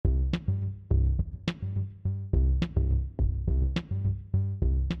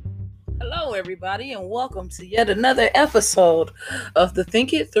Hello, everybody, and welcome to yet another episode of the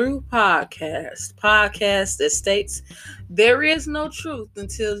Think It Through podcast that states there is no truth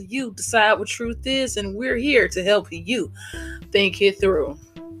until you decide what truth is, and we're here to help you think it through.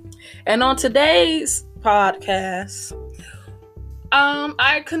 And on today's podcast,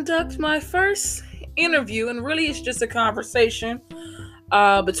 I conduct my first interview, and really it's just a conversation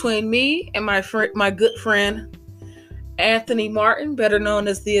between me and my good friend Anthony Martin, better known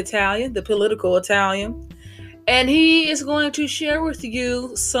as the Italian, the political Italian. And he is going to share with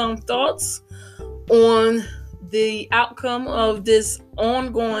you some thoughts on the outcome of this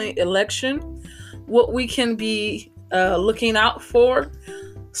ongoing election, what we can be looking out for,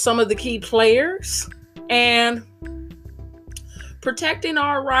 some of the key players, and protecting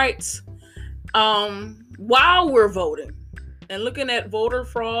our rights while we're voting, and looking at voter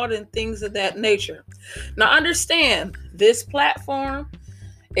fraud and things of that nature. Now, understand, this platform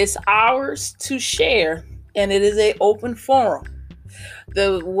is ours to share, and it is an open forum.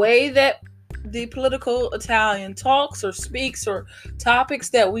 The way that the political Italian talks or speaks or topics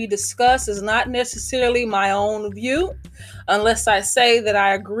that we discuss is not necessarily my own view, unless I say that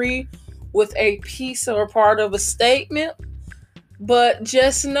I agree with a piece or part of a statement. But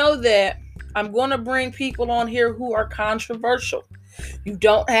just know that I'm going to bring people on here who are controversial. You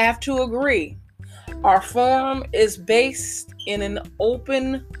don't have to agree. Our forum is based in an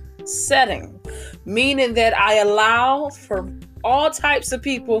open setting, meaning that I allow for all types of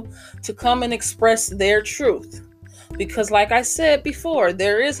people to come and express their truth. Because like I said before,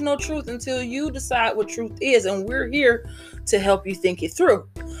 there is no truth until you decide what truth is, and we're here to help you think it through.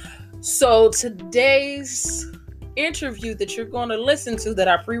 So today's interview that you're going to listen to, that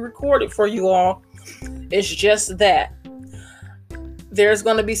I pre-recorded for you all, is just that. There's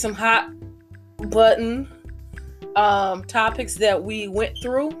going to be some hot button topics that we went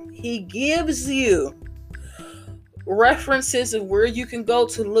through. He gives you references of where you can go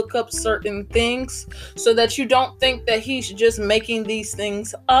to look up certain things, so that you don't think that he's just making these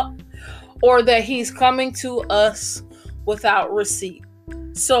things up, or that he's coming to us without receipt.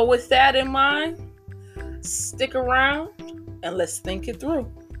 So with that in mind, stick around and let's think it through.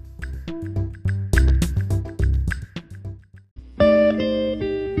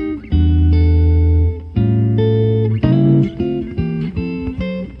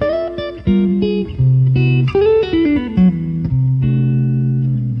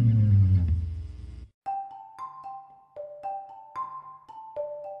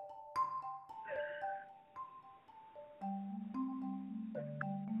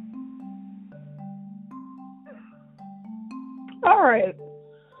 All right,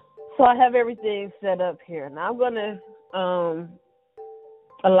 so I have everything set up here. Now I'm going to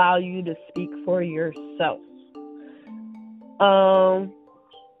allow you to speak for yourself.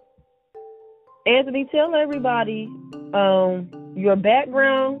 Anthony, tell everybody your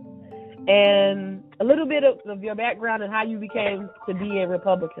background and a little bit of your background and how you became to be a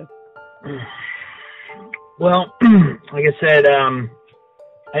Republican. Well, like I said,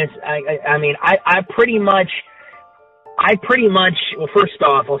 I pretty much, well, first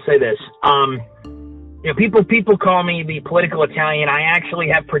off, I'll say this. People call me the political Italian. I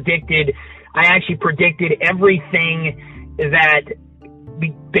actually predicted everything that,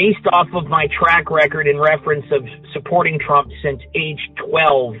 based off of my track record in reference of supporting Trump since age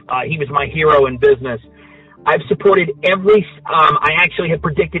 12. He was my hero in business. I've supported I actually have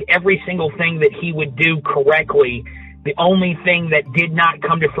predicted every single thing that he would do correctly. The only thing that did not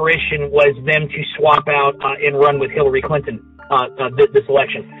come to fruition was them to swap out and run with Hillary Clinton this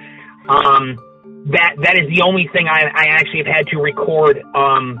election. That is the only thing I actually have had to record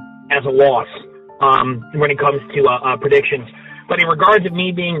as a loss when it comes to predictions. But in regards of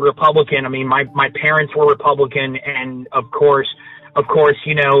me being Republican, I mean, my parents were Republican, and of course,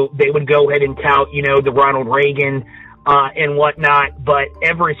 they would go ahead and tout, the Ronald Reagan and whatnot. But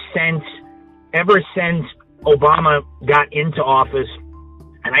ever since Obama got into office,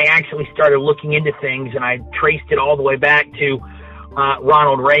 and I actually started looking into things, and I traced it all the way back to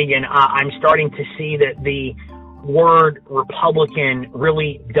Ronald Reagan, I'm starting to see that the word Republican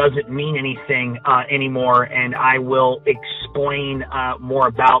really doesn't mean anything anymore, and I will explain more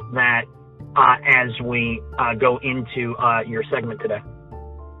about that as we go into your segment today.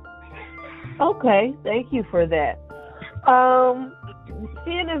 Okay, thank you for that.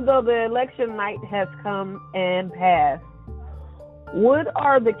 Seeing as though the election night has come and passed, what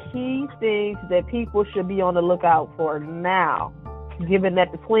are the key things that people should be on the lookout for now, given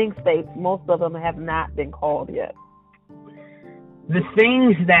that the swing states, most of them have not been called yet? The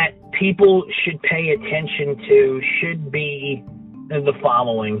things that people should pay attention to should be the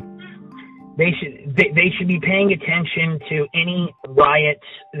following. They should be paying attention to any riots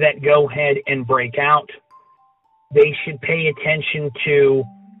that go ahead and break out. They should pay attention to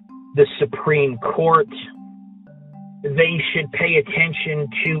the Supreme Court. They should pay attention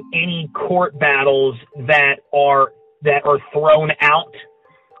to any court battles that are thrown out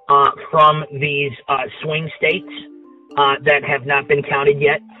from these swing states that have not been counted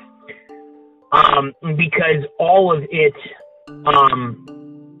yet, because all of it's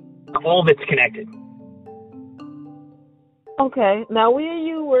connected. Okay. Now, we and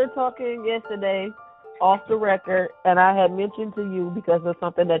you were talking yesterday off the record, and I had mentioned to you, because of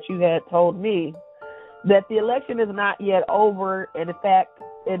something that you had told me, that the election is not yet over, and in fact,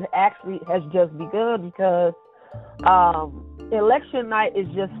 it actually has just begun, because election night is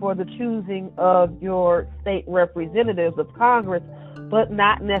just for the choosing of your state representatives of Congress, but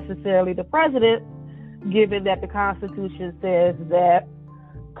not necessarily the president, given that the Constitution says that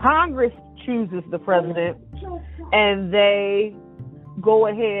Congress chooses the president, and they go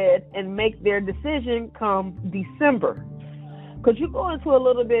ahead and make their decision come December. Could you go into a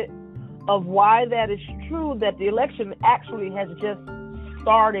little bit of why that is true, that the election actually has just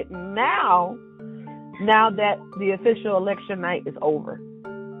started now that the official election night is over?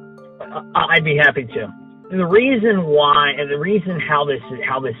 I'd be happy to. The reason why, and the reason how this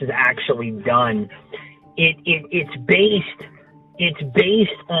is actually done, it's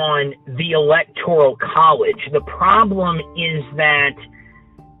based on the Electoral College. The problem is that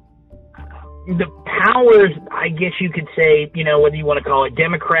the powers, I guess you could say, whether you want to call it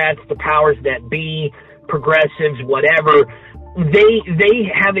Democrats, the powers that be, progressives, whatever, they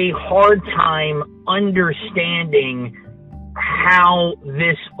have a hard time understanding how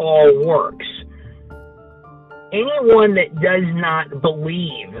this all works. Anyone that does not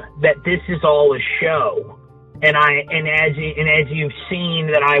believe that this is all a show, and as you've seen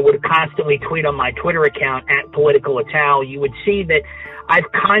that I would constantly tweet on my Twitter account @PoliticalItal, you would see that I've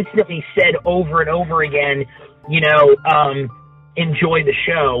constantly said over and over again, enjoy the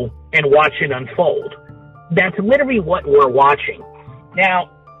show and watch it unfold. That's literally what we're watching. Now,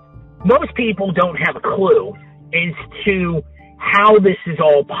 most people don't have a clue as to how this is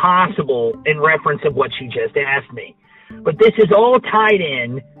all possible in reference of what she just asked me. But this is all tied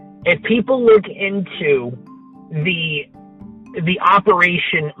in. If people look into the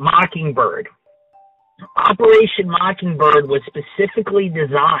Operation Mockingbird, Operation Mockingbird was specifically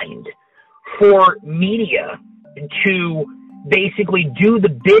designed for media to basically do the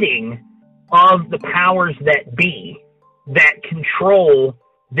bidding of the powers that be that control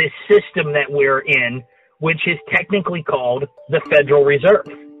this system that we're in, which is technically called the Federal Reserve.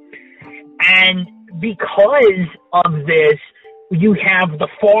 And because of this, you have the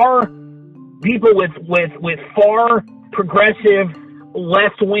far people with far progressive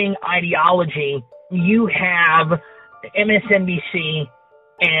left-wing ideology. You have MSNBC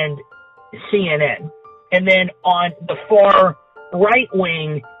and CNN. And then on the far right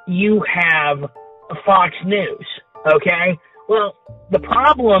wing, you have Fox News. Okay? Well, the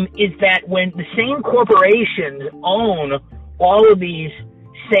problem is that when the same corporations own all of these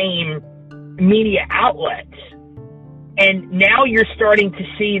same media outlets, and now you're starting to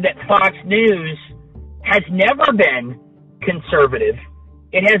see that Fox News has never been conservative.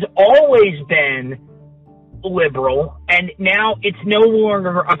 It has always been liberal, and now it's no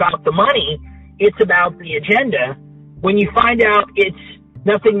longer about the money, it's about the agenda. When you find out it's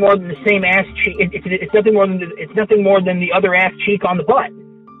nothing more than the same ass cheek, it's nothing more than the other ass cheek on the butt,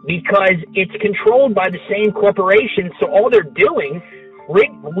 because it's controlled by the same corporation. So all they're doing,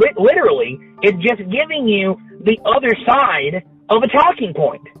 literally, is just giving you the other side of a talking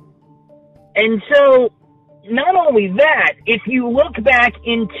point. And so, not only that, if you look back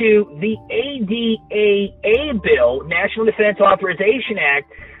into the ADAA bill, National Defense Authorization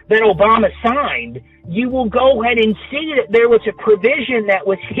Act, that Obama signed, you will go ahead and see that there was a provision that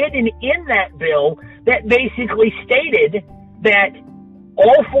was hidden in that bill that basically stated that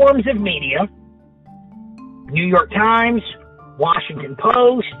all forms of media, New York Times, Washington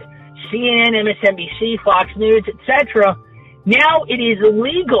Post, CNN, MSNBC, Fox News, etc., now it is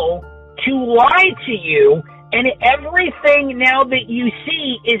illegal to lie to you, and everything now that you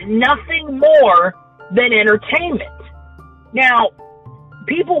see is nothing more than entertainment. Now,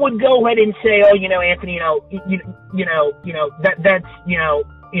 people would go ahead and say, "Oh, Anthony,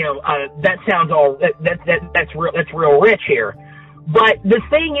 that sounds all that's real rich here." But the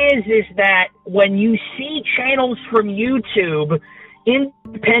thing is that when you see channels from YouTube,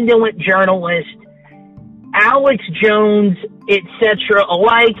 independent journalists, Alex Jones, etc.,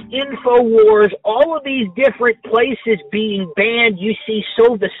 alike, InfoWars, all of these different places being banned. You see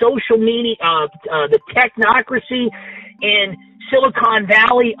the social media, the technocracy in Silicon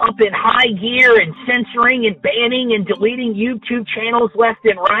Valley up in high gear and censoring and banning and deleting YouTube channels left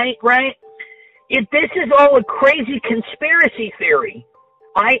and right? If this is all a crazy conspiracy theory,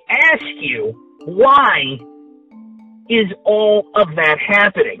 I ask you, why is all of that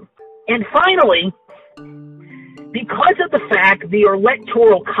happening? And finally, because of the fact the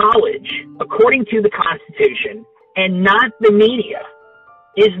Electoral College, according to the Constitution, and not the media,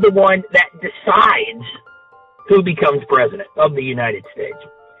 is the one that decides who becomes president of the United States.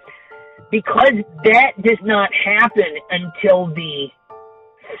 Because that does not happen until the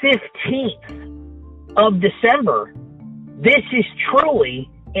 15th of December, this is truly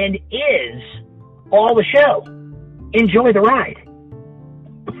and is all the show. Enjoy the ride.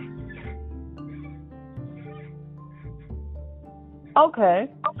 Okay.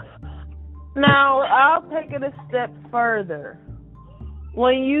 Now, I'll take it a step further.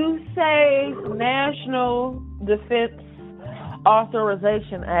 When you say National Defense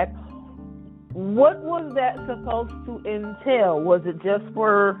Authorization Act, what was that supposed to entail? Was it just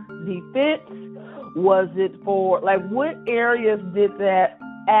for defense? Was it for, like, what areas did that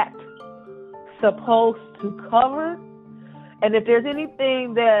act supposed to cover? And if there's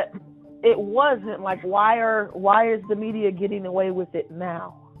anything that it wasn't, like, why is the media getting away with it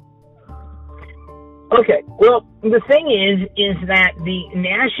now? Okay, well, the thing is that the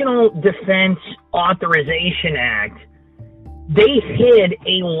National Defense Authorization Act, they hid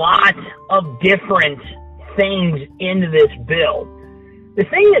a lot of different things into this bill. The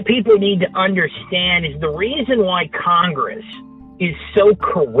thing that people need to understand is the reason why Congress is so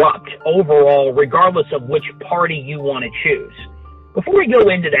corrupt overall, regardless of which party you want to choose. Before we go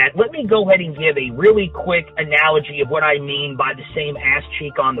into that, let me go ahead and give a really quick analogy of what I mean by the same ass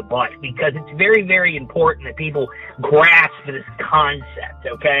cheek on the butt, because it's very, very important that people grasp this concept,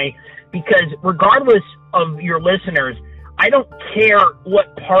 okay? Because regardless of your listeners, I don't care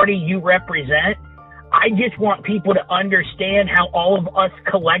what party you represent. I just want people to understand how all of us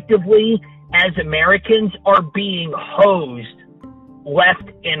collectively as Americans are being hosed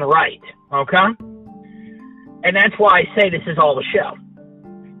left and right, okay? And that's why I say this is all the show.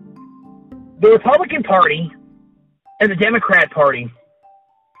 The Republican Party and the Democrat Party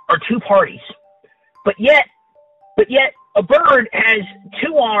are two parties. But yet a bird has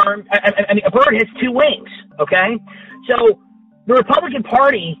two arms, a bird has two wings, okay? So the Republican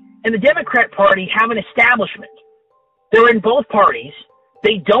Party and the Democrat Party have an establishment. They're in both parties.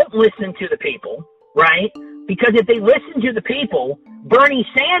 They don't listen to the people, right? Because if they listened to the people, Bernie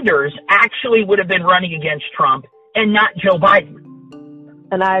Sanders actually would have been running against Trump and not Joe Biden.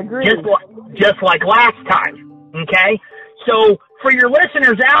 And I agree. Just like last time, okay? So for your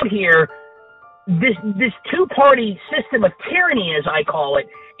listeners out here, this two-party system of tyranny, as I call it,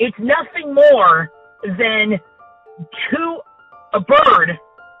 it's nothing more than a bird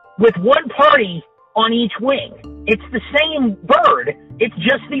with one party on each wing. It's the same bird, it's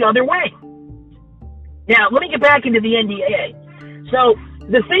just the other wing. Now, let me get back into the NDAA. So,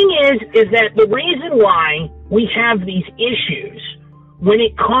 the thing is that the reason why we have these issues when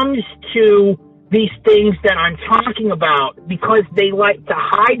it comes to these things that I'm talking about, because they like to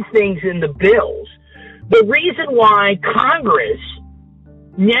hide things in the bills, the reason why Congress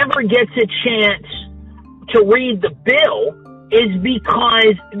never gets a chance to read the bill is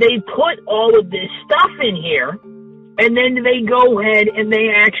because they put all of this stuff in here, and then they go ahead and they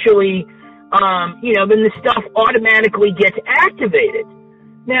actually then the stuff automatically gets activated.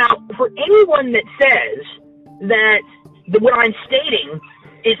 Now, for anyone that says that what I'm stating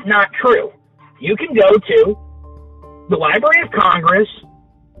is not true, you can go to the Library of Congress,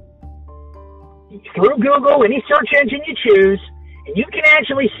 through Google, any search engine you choose, and you can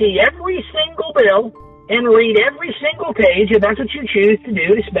actually see every single bill and read every single page, if that's what you choose to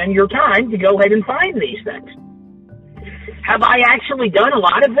do, to spend your time to go ahead and find these things. Have I actually done a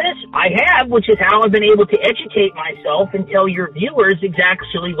lot of this? I have, which is how I've been able to educate myself and tell your viewers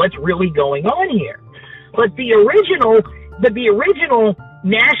exactly what's really going on here. But the original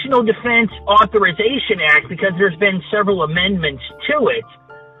National Defense Authorization Act, because there's been several amendments to it,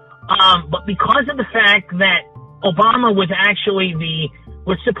 but because of the fact that Obama was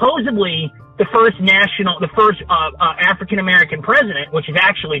supposedly the first African American president, which is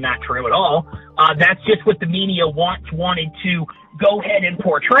actually not true at all. That's just what the media wanted to go ahead and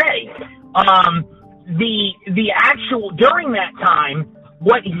portray. The actual during that time,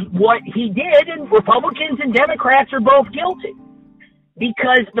 what he did, and Republicans and Democrats are both guilty.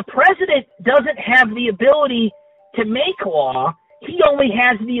 because the president doesn't have the ability to make law. He only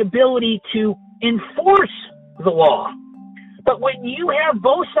has the ability to enforce the law. But when you have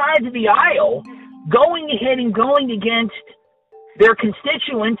both sides of the aisle going ahead and going against their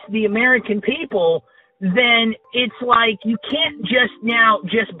constituents, the American people, then it's like you can't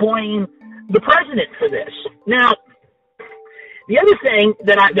just blame the president for this. Now, the other thing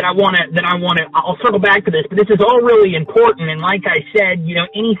I'll circle back to this, but this is all really important. And like I said,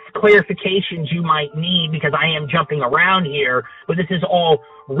 any clarifications you might need, because I am jumping around here, but this is all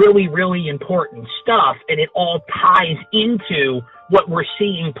really, really important stuff, and it all ties into what we're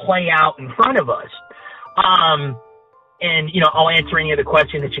seeing play out in front of us. And I'll answer any other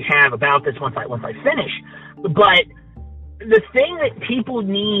questions that you have about this once I finish. But the thing that people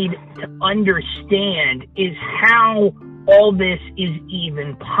need to understand is how all this is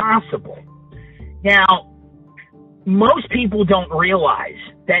even possible. Now, most people don't realize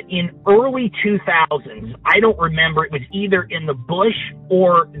that in early 2000s, I don't remember, it was either in the Bush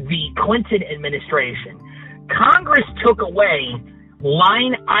or the Clinton administration, Congress took away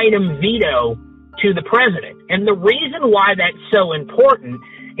line item veto to the president. And the reason why that's so important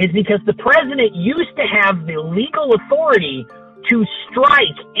is because the president used to have the legal authority to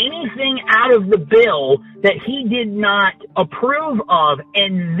strike anything out of the bill that he did not approve of,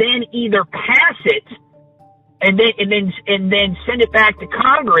 and then either pass it and then send it back to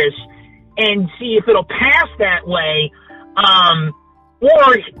Congress and see if it'll pass that way,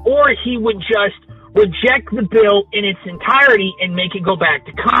 or he would just reject the bill in its entirety and make it go back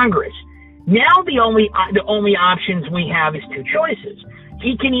to Congress. Now the only options we have is two choices.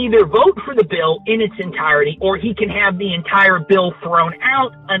 He can either vote for the bill in its entirety, or he can have the entire bill thrown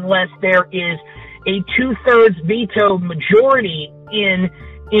out unless there is a 2/3 veto majority in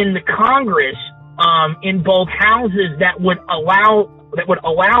the Congress, in both houses, that would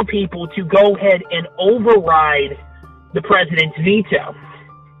allow people to go ahead and override the president's veto.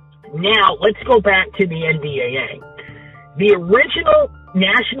 Now, let's go back to the NDAA. The original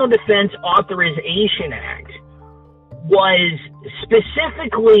National Defense Authorization Act was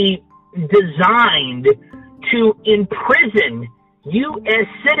specifically designed to imprison U.S.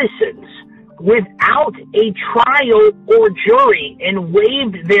 citizens without a trial or jury and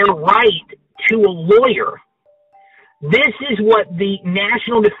waived their right to a lawyer. This is what the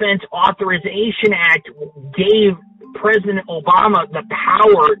National Defense Authorization Act gave President Obama the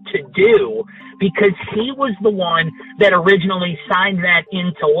power to do, because he was the one that originally signed that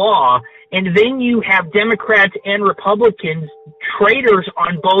into law. And then you have Democrats and Republicans, traitors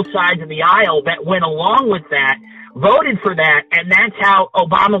on both sides of the aisle, that went along with that, voted for that, and that's how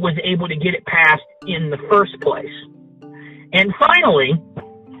Obama was able to get it passed in the first place. And finally,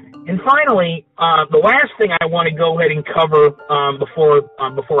 the last thing I want to go ahead and cover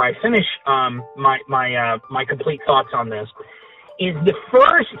before I finish my complete thoughts on this is the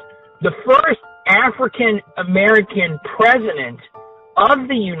first African American president of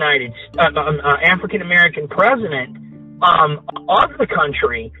the African American president of the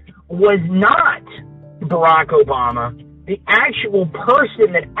country was not Barack Obama. The actual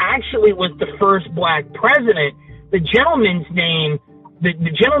person that actually was the first black president, the gentleman's name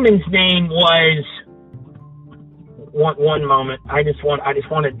was, one moment. I just want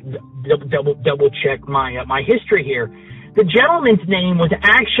to double check my history here. The gentleman's name was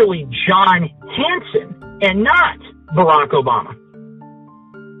actually John Hanson and not Barack Obama.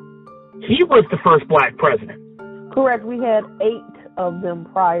 He was the first black president. Correct. We had 8 of them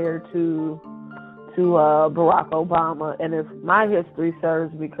prior to Barack Obama, and if my history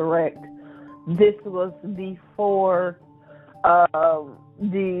serves me correct, this was before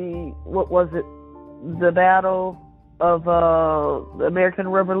the battle of the American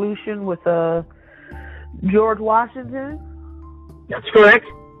Revolution with George Washington. That's correct.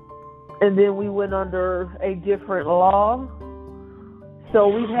 And then we went under a different law. So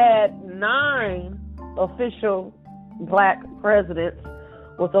we've had 9 official black presidents,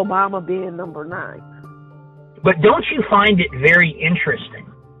 with Obama being number 9. But don't you find it very interesting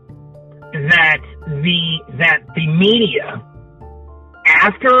that the media,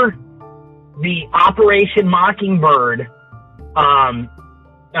 after the Operation Mockingbird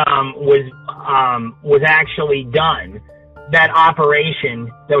was actually done, that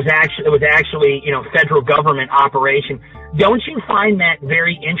operation that was actually federal government operation, don't you find that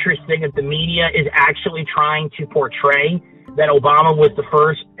very interesting that the media is actually trying to portray that Obama was the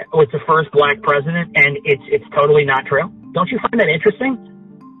first black president, and it's totally not true? Don't you find that interesting?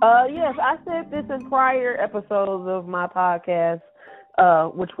 Yes, I said this in prior episodes of my podcast,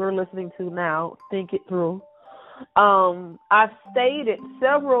 which we're listening to now, Think It Through. I've stated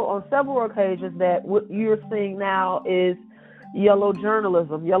on several occasions that what you're seeing now is yellow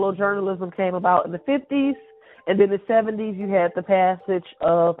journalism. Yellow journalism came about in the 50s, and then in the 70s you had the passage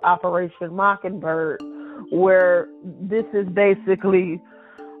of Operation Mockingbird, where this is basically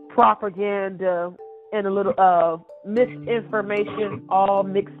propaganda and a little misinformation all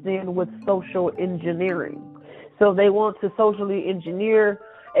mixed in with social engineering. So they want to socially engineer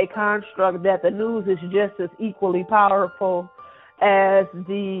a construct that the news is just as equally powerful as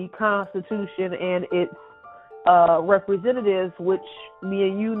the Constitution and its representatives, which me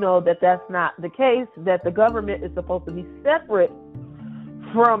and you know that that's not the case, that the government is supposed to be separate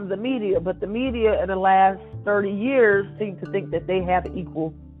from the media, but the media in the last 30 years seem to think that they have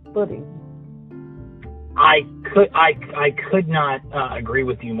equal footing. I could not agree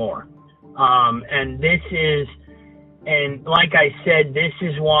with you more. And like I said, this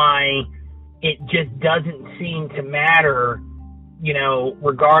is why it just doesn't seem to matter,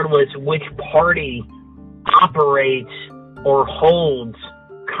 regardless which party operates or holds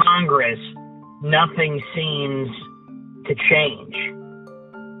Congress, nothing seems to change.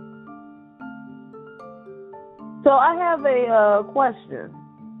 So I have a question.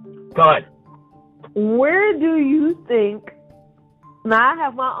 Go ahead. Where do you think, now I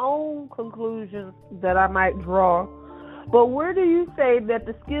have my own conclusions that I might draw, but where do you say that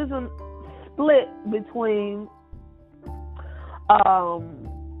the schism split between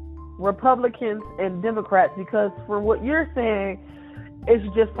Republicans and Democrats? Because from what you're saying, it's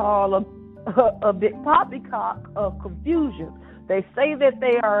just all a big poppycock of confusion. They say that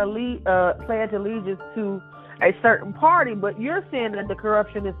they are pledge allegiance to a certain party, but you're saying that the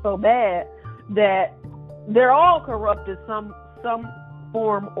corruption is so bad that they're all corrupt in some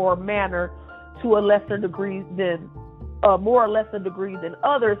form or manner to a lesser degree than more or lesser degree than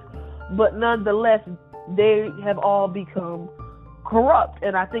others, but nonetheless they have all become corrupt.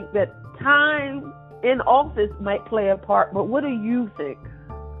 And I think that time in office might play a part, but what do you think?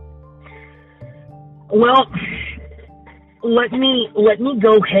 Well, let me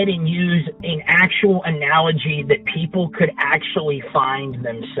go ahead and use an actual analogy that people could actually find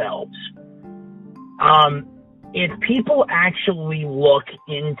themselves. If people actually look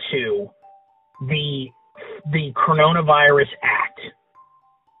into the Coronavirus Act,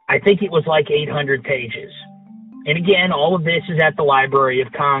 I think it was like 800 pages. And again, all of this is at the Library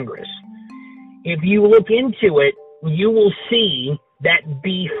of Congress. If you look into it, you will see that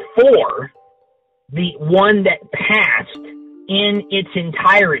before the one that passed in its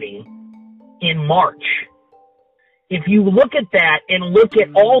entirety in March, if you look at that and look at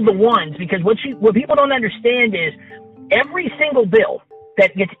all the ones, because what people don't understand is every single bill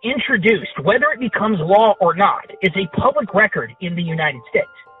that gets introduced, whether it becomes law or not, is a public record in the United States.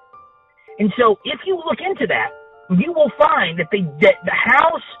 And so if you look into that, you will find that the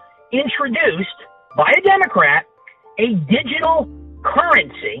House introduced by a Democrat a digital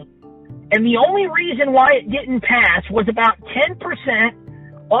currency, and the only reason why it didn't pass was about 10%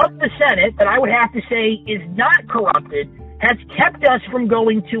 of the Senate, that I would have to say is not corrupted, has kept us from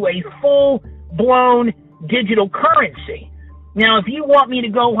going to a full-blown digital currency. Now, if you want me to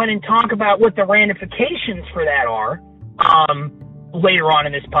go ahead and talk about what the ramifications for that are later on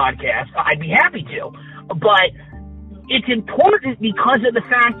in this podcast, I'd be happy to. But it's important because of the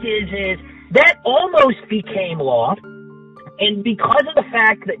fact is that almost became law, and because of the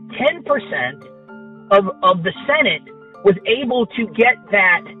fact that 10% of the Senate was able to get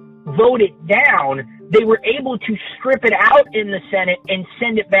that voted down, they were able to strip it out in the Senate and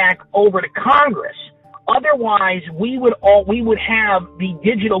send it back over to Congress. Otherwise, we would have the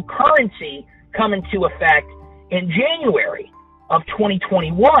digital currency come into effect in January of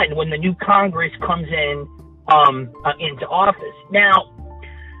 2021 when the new Congress comes into office. Now,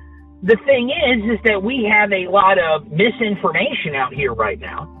 the thing is that we have a lot of misinformation out here right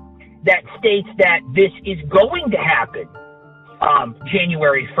now that states that this is going to happen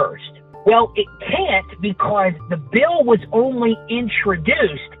January 1st. Well, it can't, because the bill was only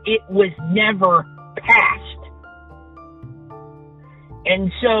introduced. It was never passed.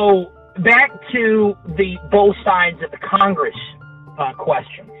 And so back to the both sides of the Congress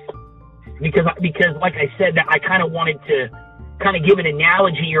questions, because like I said, that I kind of wanted to kind of give an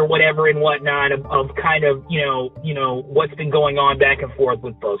analogy or whatever and whatnot of kind of, what's been going on back and forth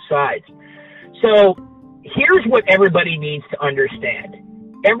with both sides. So here's what everybody needs to understand.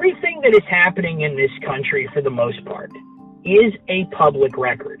 Everything that is happening in this country, for the most part, is a public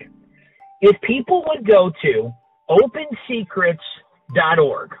record. If people would go to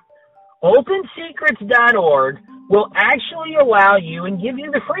OpenSecrets.org, OpenSecrets.org will actually allow you and give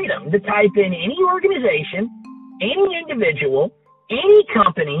you the freedom to type in any organization, any individual, any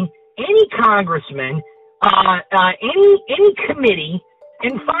company, any congressman, any committee,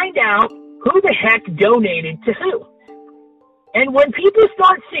 and find out who the heck donated to who. And when people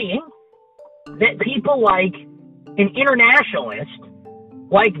start seeing that people like an internationalist,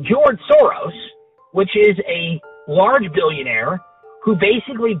 like George Soros, which is a large billionaire who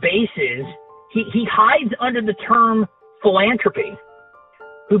basically he hides under the term philanthropy,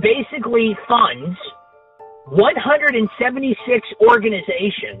 who basically funds 176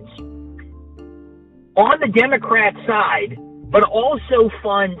 organizations on the Democrat side, but also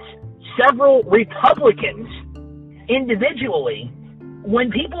funds several Republicans individually. When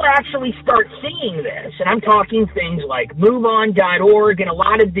people actually start seeing this, and I'm talking things like MoveOn.org and a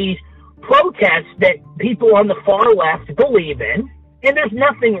lot of these protests that people on the far left believe in, and there's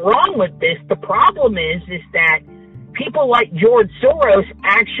nothing wrong with this. The problem is that people like George Soros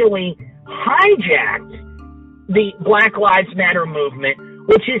actually hijacked the Black Lives Matter movement,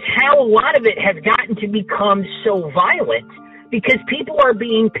 which is how a lot of it has gotten to become so violent, because people are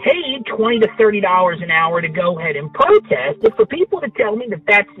being paid $20 to $30 an hour to go ahead and protest. But for people to tell me that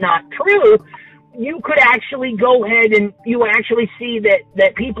that's not true, you could actually go ahead and you actually see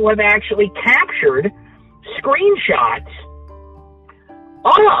that people have actually captured screenshots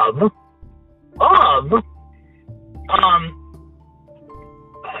of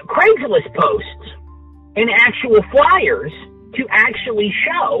Craigslist posts and actual flyers to actually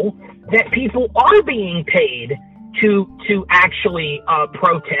show that people are being paid to actually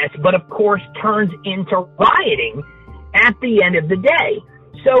protest, but of course turns into rioting at the end of the day.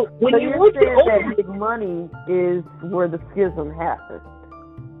 So when you look at that big money is where the schism happened.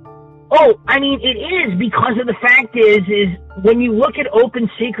 Oh, I mean, it is, because of the fact is when you look at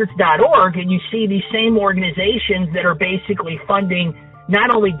OpenSecrets.org and you see these same organizations that are basically funding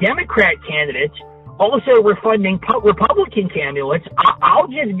not only Democrat candidates, also we're funding Republican candidates. I'll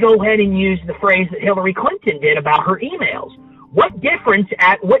just go ahead and use the phrase that Hillary Clinton did about her emails. What difference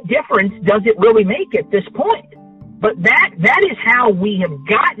does it really make at this point? But that is how we have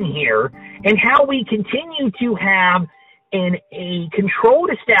gotten here, and how we continue to have a controlled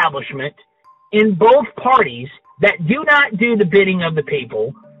establishment in both parties that do not do the bidding of the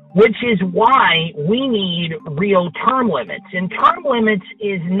people, which is why we need real term limits. And term limits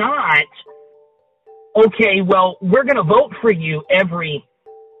is not, okay, well, we're going to vote for you every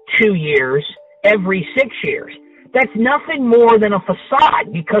 2 years, every 6 years. That's nothing more than a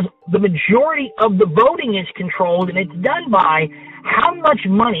facade, because the majority of the voting is controlled, and it's done by how much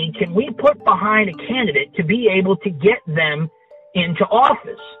money can we put behind a candidate to be able to get them into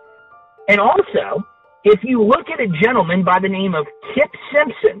office. And also, if you look at a gentleman by the name of Kip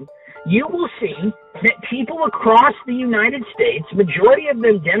Simpson, you will see that people across the United States, majority of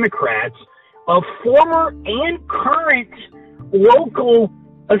them Democrats, of former and current local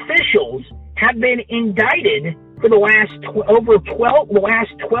officials, have been indicted for the last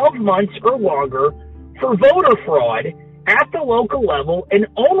 12 months or longer for voter fraud at the local level, and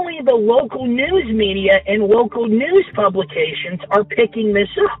only the local news media and local news publications are picking this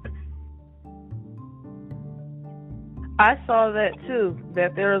up. I saw that too,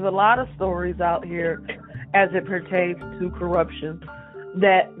 that there's a lot of stories out here as it pertains to corruption,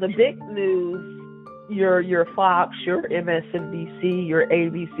 that the big news, your Fox, your MSNBC, your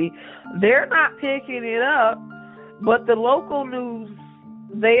ABC, they're not picking it up, but the local news,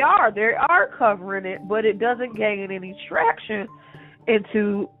 they are covering it, but it doesn't gain any traction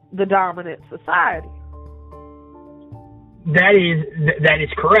into the dominant society. That is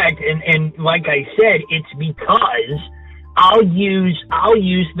correct, and like I said, it's because I'll use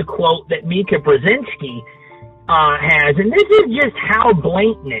the quote that Mika Brzezinski has, and this is just how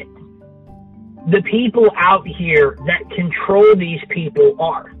blatant the people out here that control these people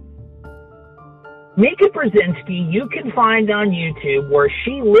are. Mika Brzezinski, you can find on YouTube where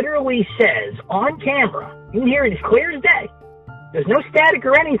she literally says on camera, you can hear it as clear as day, there's no static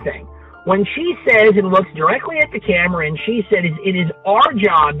or anything, when she says and looks directly at the camera and she said, it is our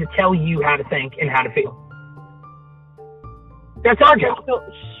job to tell you how to think and how to feel. That's our job.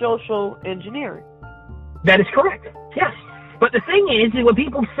 Social engineering. That is correct. Yes. But the thing is when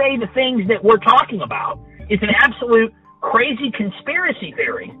people say the things that we're talking about, it's an absolute crazy conspiracy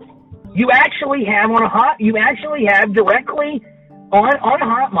theory. You actually have directly on a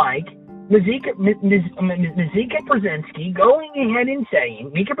hot mic, Mika Brzezinski going ahead and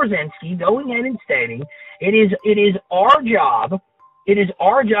saying, it is our job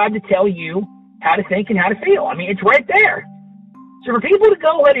to tell you how to think and how to feel. I mean, it's right there. So for people to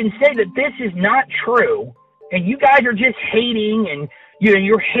go ahead and say that this is not true, and you guys are just hating, and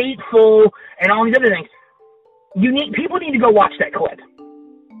you're hateful, and all these other things, people need to go watch that clip.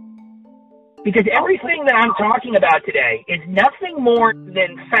 Because everything that I'm talking about today is nothing more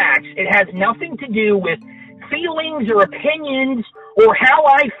than facts. It has nothing to do with feelings or opinions or how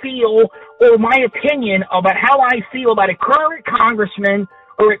I feel or my opinion about how I feel about a current congressman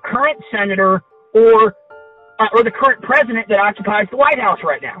or a current senator or the current president that occupies the White House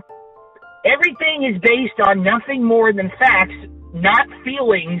right now. Everything is based on nothing more than facts, not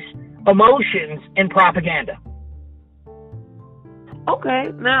feelings, emotions, and propaganda. Okay,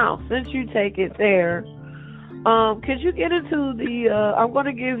 now, since you take it there, could you get into I'm going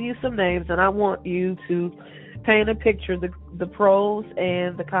to give you some names, and I want you to paint a picture, the pros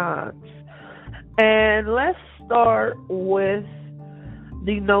and the cons. And let's start with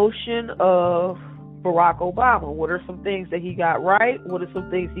the notion of Barack Obama. What are some things that he got right? What are some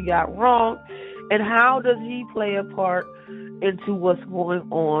things he got wrong? And how does he play a part into what's going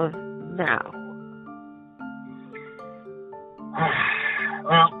on now?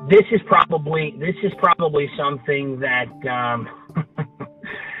 Well, this is probably something that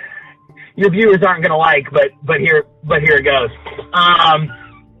your viewers aren't going to like, but here it goes.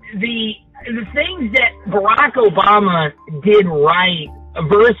 The things that Barack Obama did right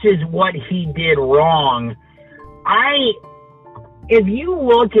versus what he did wrong, if you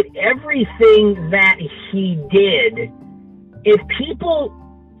look at everything that he did,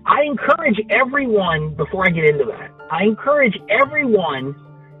 I encourage everyone, before I get into that, I encourage everyone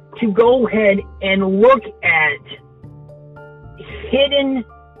to go ahead and look at hidden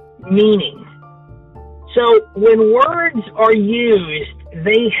meaning. So when words are used,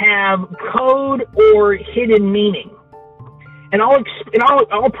 they have code or hidden meaning. And I'll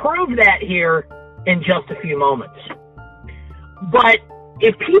prove that here in just a few moments. But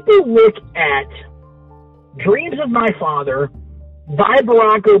if people look at Dreams of My Father by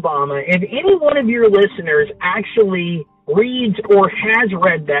Barack Obama, if any one of your listeners actually reads or has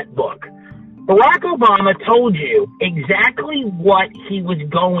read that book, Barack Obama told you exactly what he was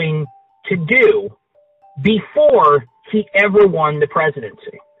going to do before he ever won the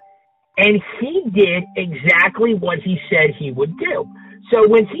presidency. And he did exactly what he said he would do. So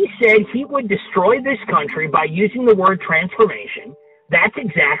when he said he would destroy this country by using the word transformation, that's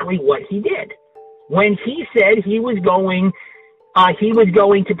exactly what he did. When he said he was going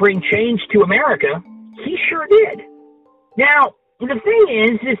to bring change to America, he sure did. Now, the thing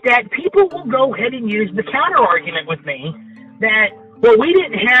is that people will go ahead and use the counter argument with me that, well, we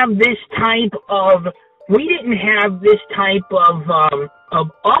didn't have this type of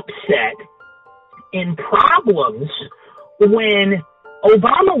upset and problems when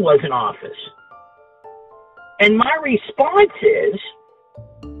Obama was in office. And my response is,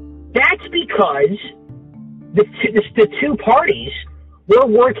 that's because the two parties were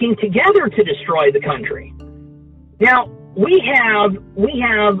working together to destroy the country. Now, we have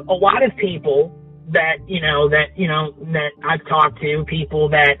a lot of people that I've talked to, people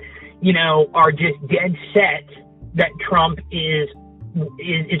that, are just dead set that Trump is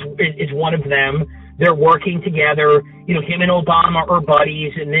one of them. They're working together, him and Obama are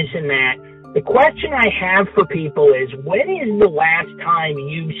buddies and this and that. The question I have for people is, when is the last time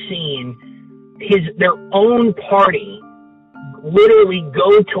you've seen their own party literally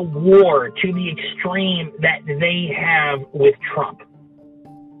go to war to the extreme that they have with Trump?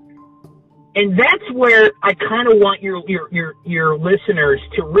 And that's where I kind of want your listeners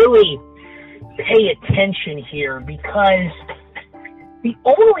to really pay attention here, because the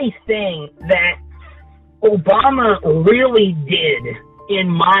only thing that Obama really did, in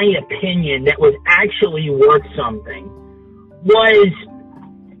my opinion, that was actually worth something was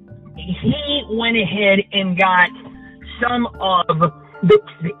he went ahead and got some of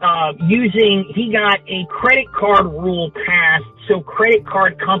he got a credit card rule passed, so credit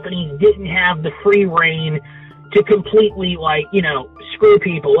card companies didn't have the free reign to completely, screw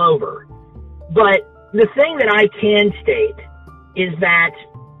people over. But the thing that I can state is that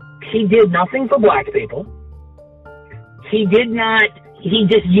he did nothing for black people. He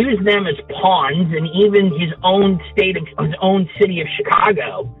just used them as pawns, and even his own city of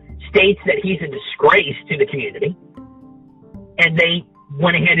Chicago states that he's a disgrace to the community. And they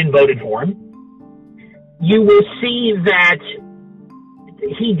went ahead and voted for him. You will see that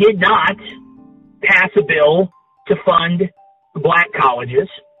he did not pass a bill to fund black colleges.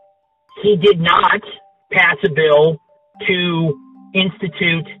 He did not pass a bill to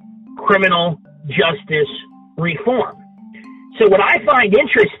institute criminal justice reform. So what I find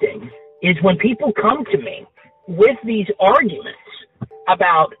interesting is when people come to me with these arguments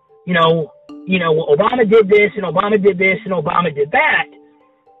about, Obama did this and Obama did this and Obama did that.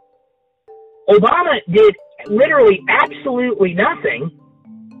 Obama did literally absolutely nothing.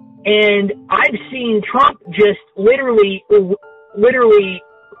 And I've seen Trump just literally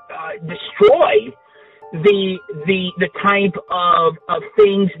destroy the type of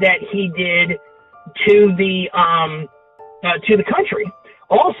things that he did to the country.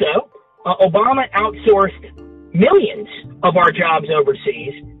 Also, Obama outsourced millions of our jobs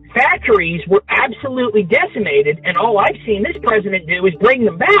overseas. Factories were absolutely decimated, and all I've seen this president do is bring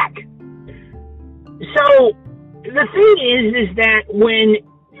them back. So the thing is that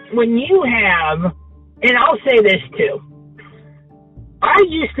when you have, and I'll say this too, I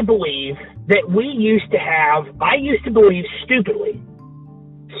used to believe that we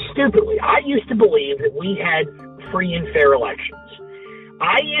had free and fair elections.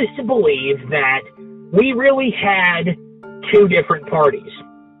 I used to believe that we really had two different parties,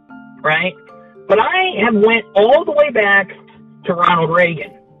 right? But I have went all the way back to Ronald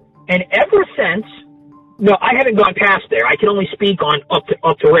Reagan. And ever since, no, I haven't gone past there. I can only speak on up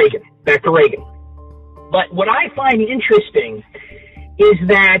to Reagan, back to Reagan. But what I find interesting is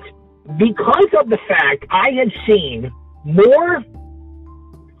that because of the fact I had seen more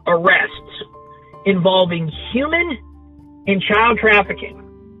arrests involving human and child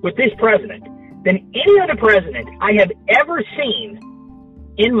trafficking with this president than any other president I have ever seen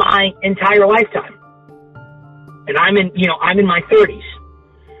in my entire lifetime. And I'm in my 30s.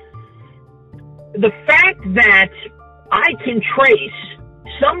 The fact that I can trace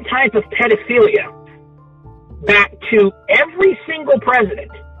some type of pedophilia back to every single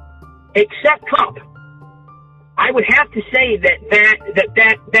president except Trump, I would have to say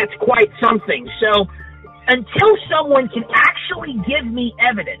that's quite something. So until someone can actually give me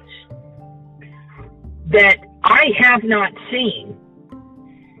evidence that I have not seen,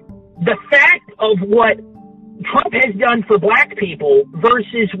 the fact of what Trump has done for black people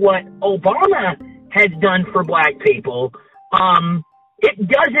versus what Obama has done for black people, it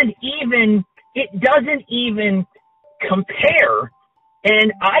doesn't even compare.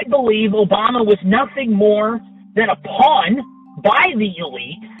 And I believe Obama was nothing more than a pawn by the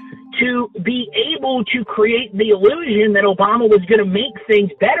elite to be able to create the illusion that Obama was going to make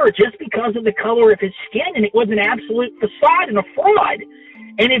things better just because of the color of his skin, and it was an absolute facade and a fraud.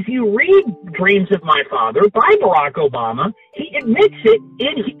 And if you read Dreams of My Father by Barack Obama, he admits it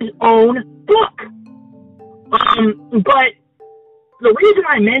in his own book. But the reason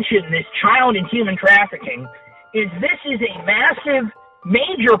I mention this child and human trafficking is this is a massive,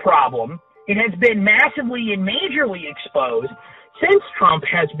 major problem. It has been massively and majorly exposed since Trump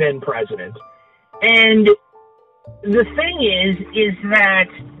has been president. And the thing is that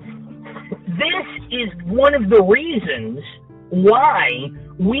this is one of the reasons why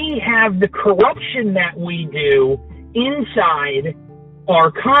we have the corruption that we do inside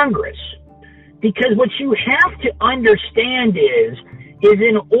our Congress. Because what you have to understand is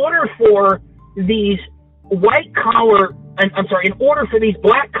in order for these in order for these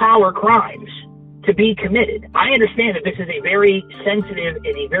black collar crimes to be committed, I understand that this is a very sensitive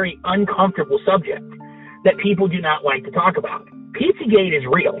and a very uncomfortable subject that people do not like to talk about. Pizzagate is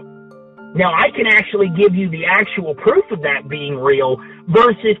real. Now, I can actually give you the actual proof of that being real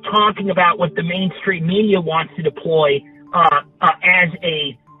versus talking about what the mainstream media wants to deploy as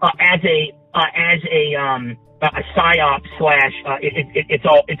a psyop slash it's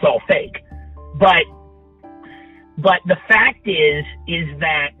all fake. But the fact is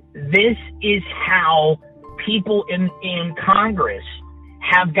that this is how people in Congress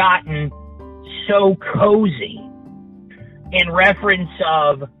have gotten so cozy in reference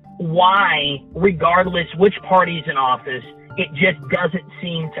of why, regardless which party's in office, it just doesn't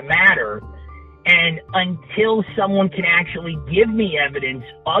seem to matter. And until someone can actually give me evidence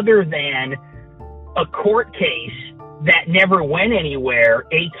other than a court case that never went anywhere,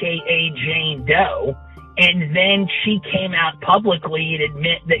 aka Jane Doe, and then she came out publicly and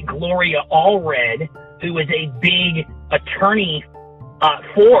admit that Gloria Allred, who is a big attorney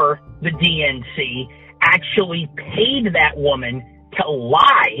for the DNC, actually paid that woman to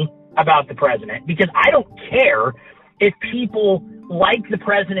lie about the president, because I don't care if people like the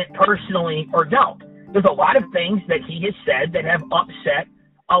president personally or don't. There's a lot of things that he has said that have upset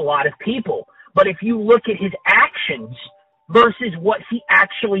a lot of people. But if you look at his actions versus what he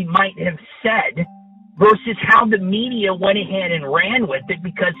actually might have said versus how the media went ahead and ran with it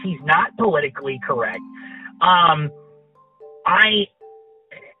because he's not politically correct,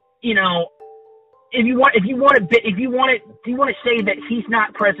 if you want to say that he's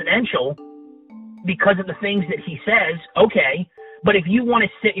not presidential because of the things that he says, okay. But if you want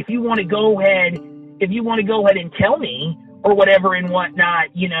to go ahead and tell me or whatever and whatnot,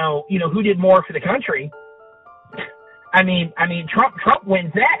 who did more for the country, Trump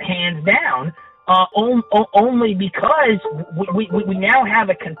wins that hands down, only because we now have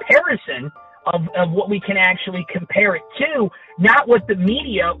a comparison of what we can actually compare it to, not what the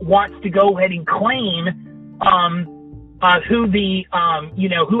media wants to go ahead and claim,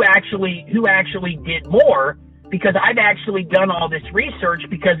 who actually did more, because I've actually done all this research,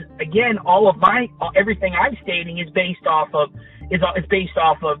 because again, everything I'm stating is based off of,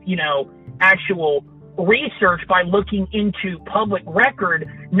 actual research by looking into public record,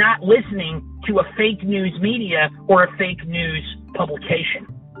 not listening to a fake news media or a fake news publication.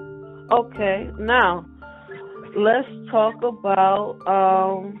 Okay, now let's talk about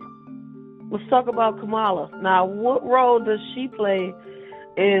Kamala. Now, what role does she play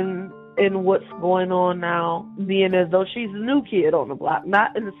in what's going on now, being as though she's a new kid on the block?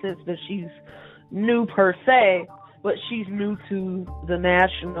 Not in the sense that she's new per se, but she's new to the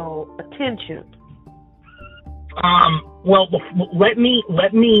national attention. Well, let me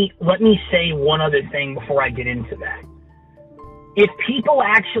say one other thing before I get into that. If people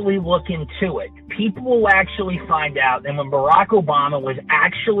actually look into it, people will actually find out that when Barack Obama was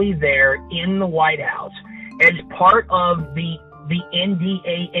actually there in the White House as part of the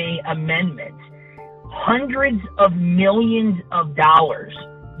NDAA amendment, hundreds of millions of dollars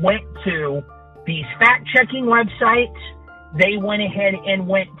went to these fact-checking websites. They went ahead and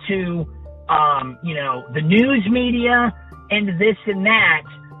went to, the news media and this and that.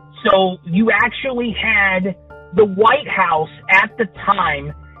 So you actually had the White House at the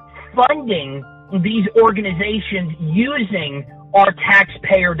time funding these organizations using our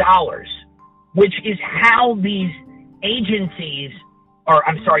taxpayer dollars, which is how these agencies,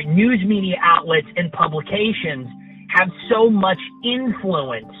 news media outlets and publications have so much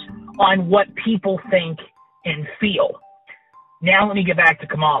influence on what people think and feel. Now let me get back to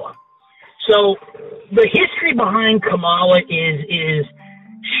Kamala. So the history behind Kamala is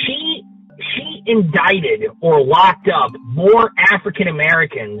she indicted or locked up more African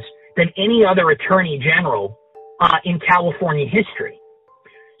Americans than any other attorney general in California history.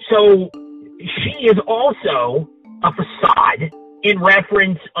 So she is also a facade in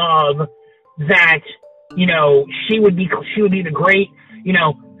reference of that, she would be the great,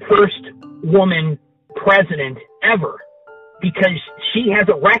 first woman president ever, because she has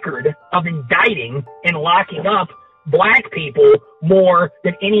a record of indicting and locking up black people more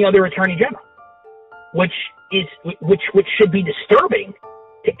than any other attorney general, which should be disturbing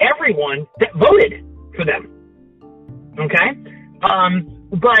to everyone that voted for them. Okay?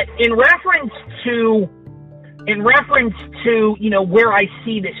 But in reference to, where I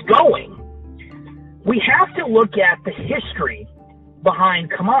see this going, we have to look at the history behind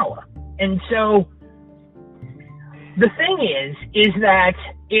Kamala. And so the thing is that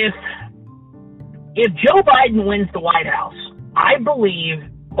if Joe Biden wins the White House, I believe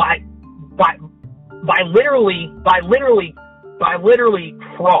by literally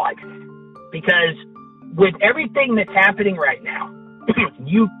fraud, because with everything that's happening right now,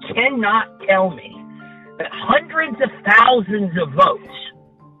 you cannot tell me that hundreds of thousands of votes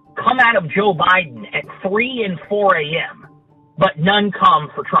come out of Joe Biden at 3 and 4 a.m., but none come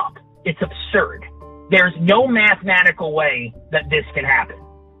for Trump. It's absurd. There's no mathematical way that this can happen.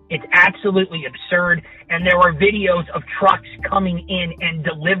 It's absolutely absurd, and there are videos of trucks coming in and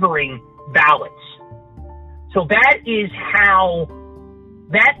delivering ballots. So that is how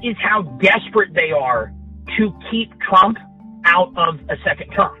desperate they are to keep Trump out of a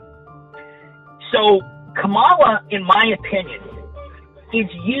second term. So Kamala, in my opinion, is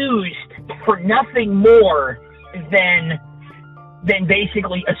used for nothing more than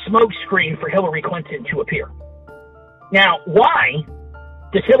basically a smokescreen for Hillary Clinton to appear. Now, why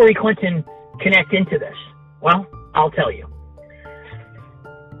does Hillary Clinton connect into this? Well, I'll tell you.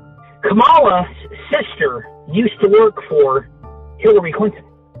 Kamala's sister used to work for Hillary Clinton.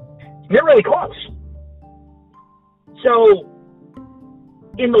 They're really close. So,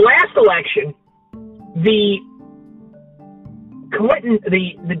 in the last election, the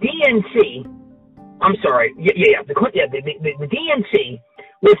DNC, the DNC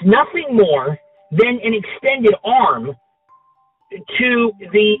was nothing more than an extended arm to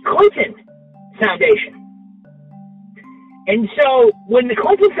the Clinton Foundation. And so when the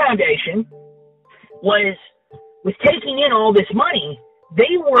Clinton Foundation was taking in all this money,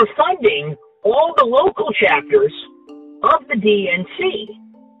 they were funding all the local chapters of the DNC.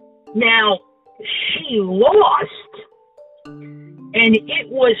 Now, she lost, and it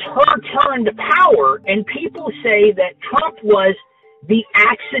was her turn to power, and people say that Trump was the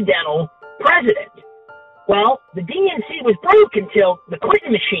accidental president. Well, the DNC was broke until the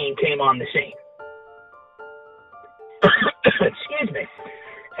Clinton machine came on the scene. Excuse me.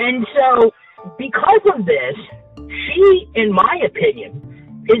 And so, because of this, she, in my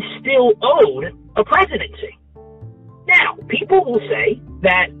opinion, is still owed a presidency. Now, people will say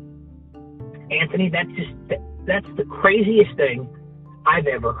that, Anthony, that's the craziest thing I've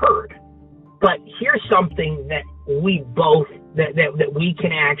ever heard. But here's something that we both, that we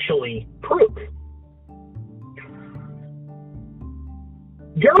can actually prove.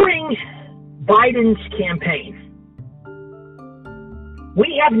 During Biden's campaign,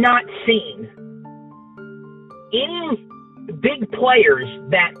 we have not seen any big players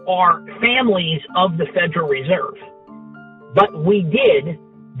that are families of the Federal Reserve. But we did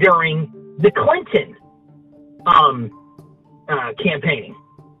during the Clinton campaigning.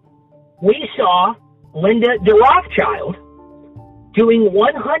 We saw Linda de Rothschild doing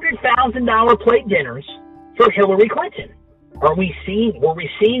 $100,000 plate dinners for Hillary Clinton. Were we seeing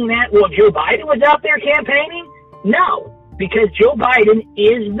that while Joe Biden was out there campaigning? No, because Joe Biden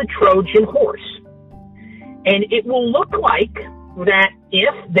is the Trojan horse. And it will look like that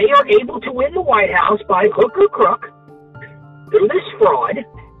if they are able to win the White House by hook or crook through this fraud,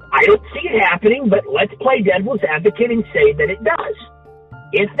 I don't see it happening, but let's play devil's advocate and say that it does.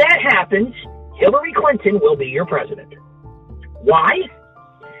 If that happens, Hillary Clinton will be your president. Why?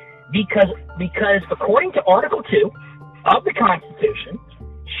 Because according to Article 2 of the Constitution,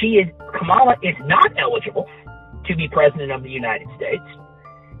 Kamala is not eligible to be president of the United States.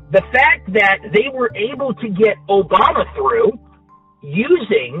 The fact that they were able to get Obama through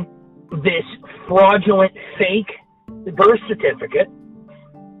using this fraudulent fake birth certificate,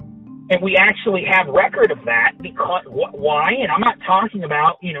 and we actually have record of that, because why? And I'm not talking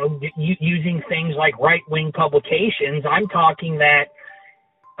about, using things like right-wing publications. I'm talking that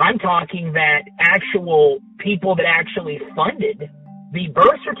actual people that actually funded the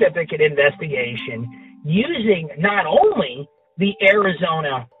birth certificate investigation using not only the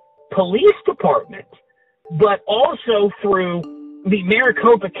Arizona Police Department, but also through the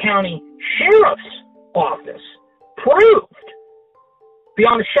Maricopa County Sheriff's Office, proved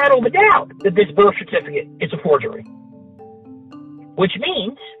beyond a shadow of a doubt that this birth certificate is a forgery. Which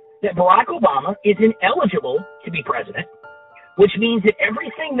means that Barack Obama is ineligible to be president, which means that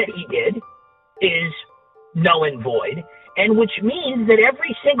everything that he did is null and void, and which means that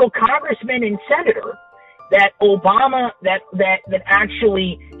every single congressman and senator that Obama, that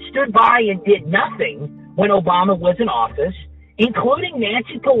actually stood by and did nothing when Obama was in office, including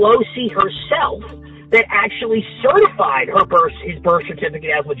Nancy Pelosi herself, that actually certified his birth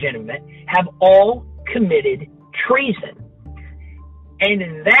certificate as legitimate, have all committed treason.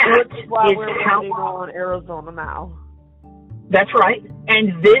 And that is why is we're how on Arizona now. That's right.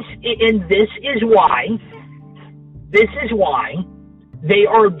 And this is why they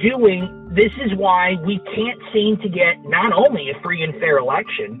are doing, this is why we can't seem to get not only a free and fair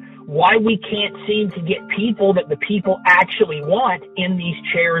election, why we can't seem to get people that the people actually want in these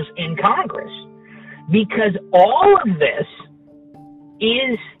chairs in Congress. Because all of this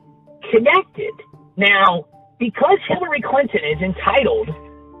is connected. Now, because Hillary Clinton is entitled,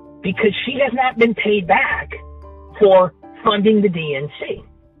 because she has not been paid back for funding the DNC.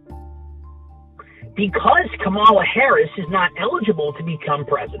 Because Kamala Harris is not eligible to become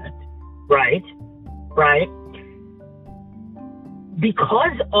president, right?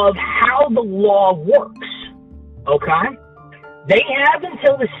 Because of how the law works, okay? They have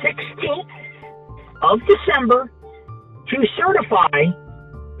until the 16th of December to certify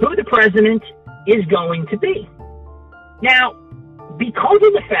who the president is going to be. Now, because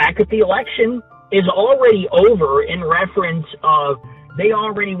of the fact that the election is already over in reference of they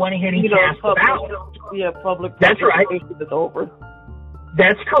already went ahead and cast the ballot. Yeah, public. That's right. Is over.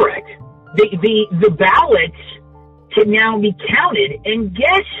 That's correct. The ballots can now be counted, and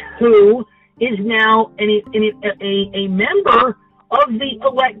guess who is now a member of the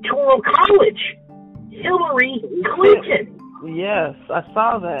Electoral College? Hillary Clinton. Yes, I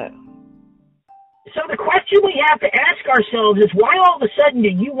saw that. So the question we have to ask ourselves is, why all of a sudden do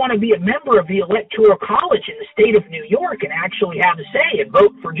you want to be a member of the Electoral College in the state of New York and actually have a say and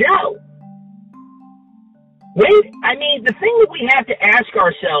vote for Joe? The thing that we have to ask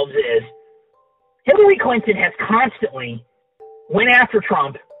ourselves is, Hillary Clinton has constantly went after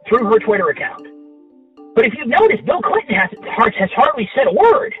Trump through her Twitter account. But if you've noticed, Bill Clinton has hardly said a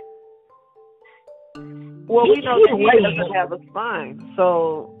word. Well, we know that he doesn't have a spine,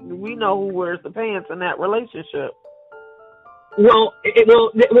 so we know who wears the pants in that relationship. Well,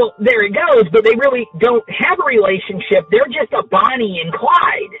 there it goes, but they really don't have a relationship. They're just a Bonnie and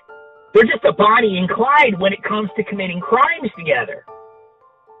Clyde. They're just a Bonnie and Clyde when it comes to committing crimes together.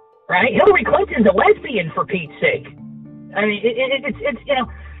 Right? Hillary Clinton's a lesbian, for Pete's sake. I mean, it's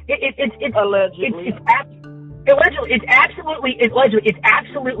allegedly. It's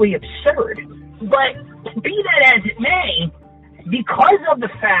absolutely absurd. But be that as it may, because of the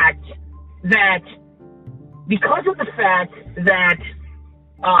fact that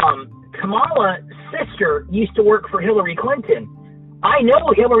Kamala's sister used to work for Hillary Clinton, I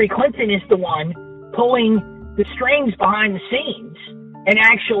know Hillary Clinton is the one pulling the strings behind the scenes and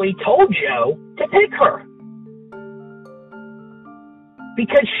actually told Joe to pick her.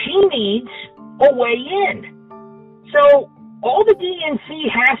 Because she needs a way in. So all the DNC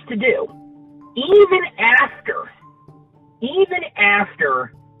has to do, even after,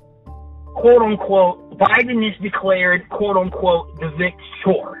 quote unquote, Biden is declared, quote unquote, the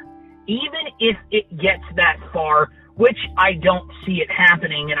victor, even if it gets that far, which I don't see it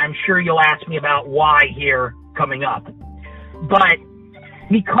happening, and I'm sure you'll ask me about why here coming up. But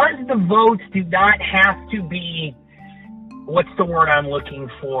because the votes do not have to be, what's the word I'm looking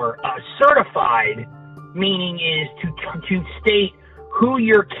for, certified, meaning is to state who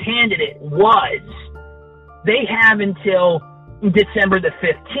your candidate was, they have until December the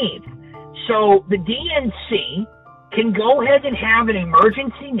 15th. So the DNC can go ahead and have an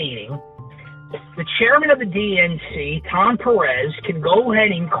emergency meeting. The chairman of the DNC, Tom Perez, can go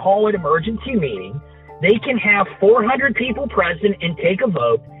ahead and call an emergency meeting. They can have 400 people present and take a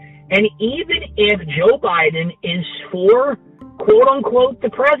vote. And even if Joe Biden is for, quote unquote, the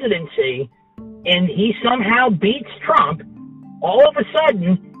presidency, and he somehow beats Trump, all of a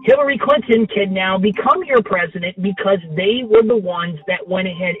sudden, Hillary Clinton can now become your president because they were the ones that went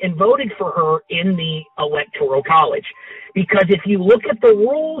ahead and voted for her in the Electoral College. Because if you look at the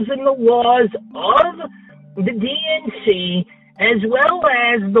rules and the laws of the DNC, as well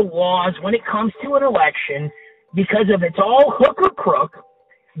as the laws when it comes to an election, because of it's all hook or crook,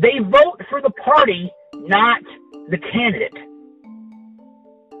 they vote for the party, not the candidate.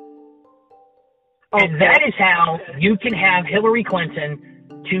 Okay. And that is how you can have Hillary Clinton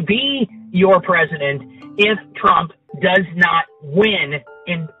to be your president if Trump does not win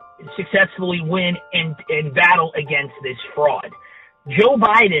and successfully win and battle against this fraud. Joe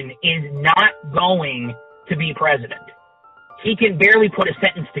Biden is not going to be president. He can barely put a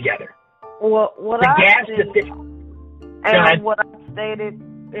sentence together. Well, what I stated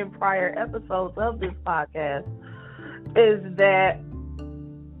in prior episodes of this podcast is that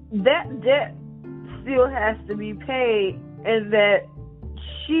debt still has to be paid, and that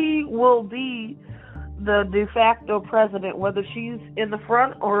she will be the de facto president, whether she's in the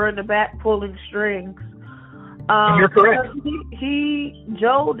front or in the back pulling strings. You're correct.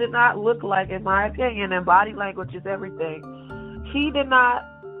 Joe did not look like, in my opinion, and body language is everything, he did not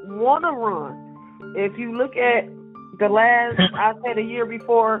want to run. If you look at the last, I said the year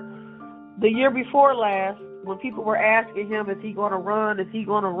before last, when people were asking him, is he going to run? Is he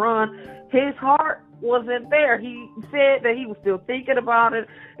going to run? His heart wasn't there. He said that he was still thinking about it,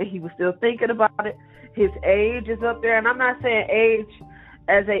 and he was still thinking about it. His age is up there, and I'm not saying age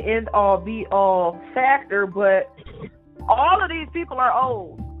as a end-all, be-all factor, but all of these people are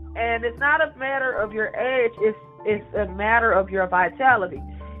old, and it's not a matter of your age, it's a matter of your vitality.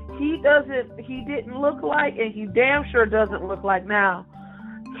 He didn't look like, and he damn sure doesn't look like now,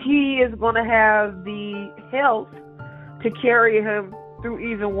 he is going to have the health to carry him through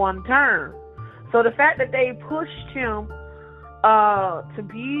even one term. So the fact that they pushed him to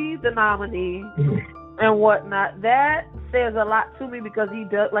be the nominee and whatnot, that says a lot to me, because he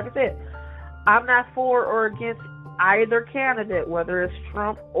does, like I said, I'm not for or against either candidate, whether it's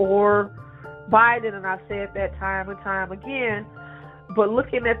Trump or Biden, and I've said that time and time again. But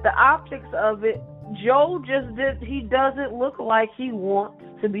looking at the optics of it, Joe he doesn't look like he wants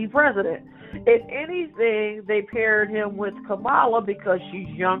to be president. If anything, they paired him with Kamala because she's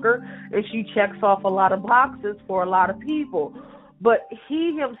younger and she checks off a lot of boxes for a lot of people. But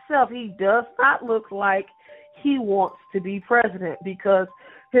he himself, he does not look like he wants to be president, because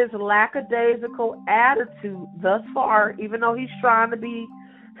his lackadaisical attitude thus far, even though he's trying to be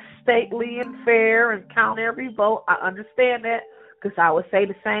stately and fair and count every vote, I understand that, because I would say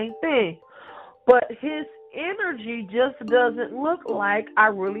the same thing. But his energy just doesn't look like I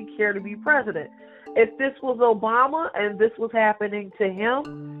really care to be president. If this was Obama and this was happening to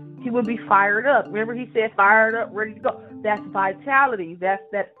him, he would be fired up. Remember, he said fired up, ready to go. That's vitality. That's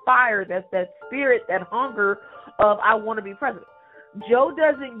that fire. That's that spirit, that hunger of I want to be president. Joe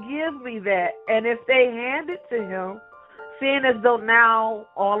doesn't give me that. And if they hand it to him, seeing as though now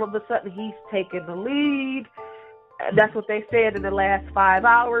all of a sudden he's taken the lead, that's what they said in the last 5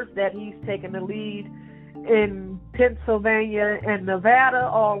 hours, that he's taken the lead in Pennsylvania and Nevada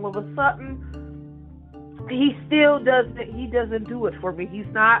all of a sudden. he still doesn't do it for me. He's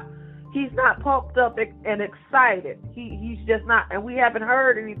not pumped up and excited. He's just not, and we haven't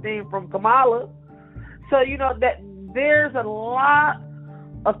heard anything from Kamala. So that there's a lot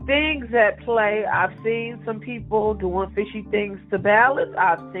of things at play. I've seen some people doing fishy things to ballots.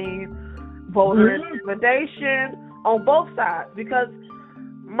 I've seen voter intimidation on both sides. Because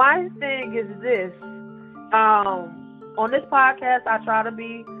my thing is this: on this podcast, I try to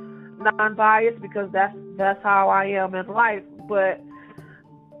be non-biased because that's how I am in life. But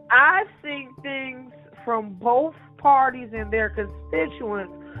I've seen things from both parties and their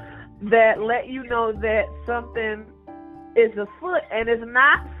constituents that let you know that something is afoot, and it's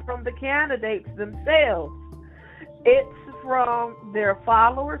not from the candidates themselves. It's from their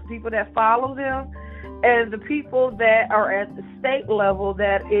followers, people that follow them, and the people that are at the state level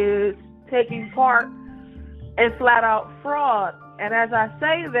that is taking part in flat out fraud. And as I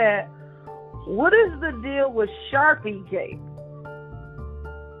say that, what is the deal with Sharpie Gate?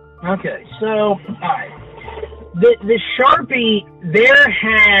 Okay, so, all right. The Sharpie, there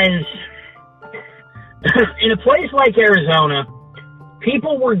has, in a place like Arizona,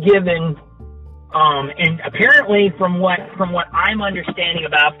 people were given, and apparently from what I'm understanding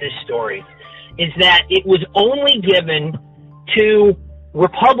about this story, is that it was only given to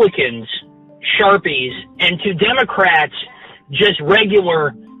Republicans Sharpies and to Democrats just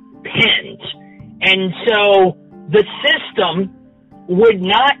regular pens. And so the system would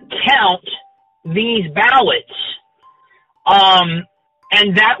not count these ballots.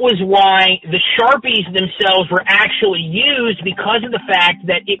 And that was why the Sharpies themselves were actually used, because of the fact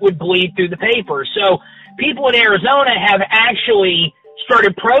that it would bleed through the paper. So people in Arizona have actually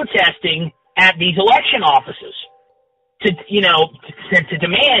started protesting at these election offices to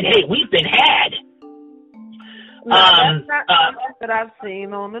demand, hey, we've been had. No, that's not something that I've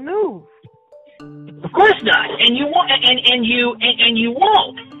seen on the news. Of course not, and you won't, and you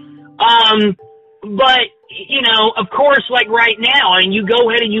won't. But of course, like right now, and you go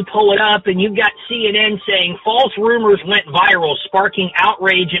ahead and you pull it up, and you've got CNN saying false rumors went viral, sparking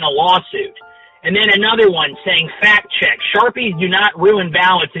outrage in a lawsuit, and then another one saying fact check: Sharpies do not ruin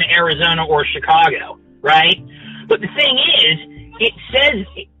ballots in Arizona or Chicago, right? But the thing is, it says,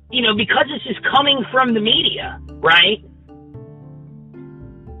 because this is coming from the media, right?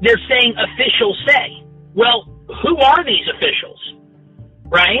 They're saying officials say. Well, who are these officials?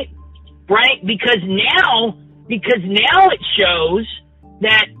 Right? Right? Because now it shows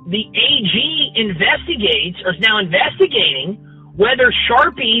that the AG is now investigating whether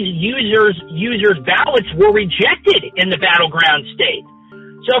Sharpies users' ballots were rejected in the battleground state.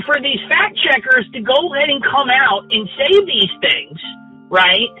 So for these fact checkers to go ahead and come out and say these things,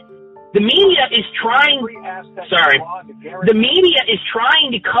 right? The media is trying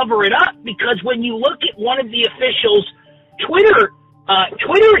to cover it up, because when you look at one of the officials' Twitter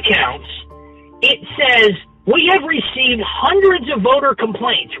accounts, it says, "We have received hundreds of voter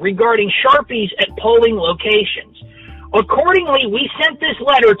complaints regarding Sharpies at polling locations. Accordingly, we sent this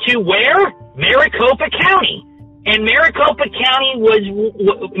letter to where? Maricopa County." And Maricopa County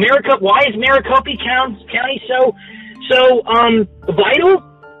why is Maricopa County so vital?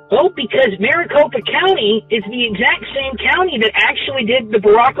 Well, because Maricopa County is the exact same county that actually did the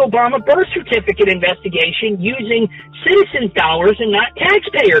Barack Obama birth certificate investigation using citizens' dollars and not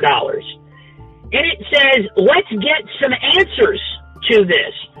taxpayer dollars. And it says, let's get some answers to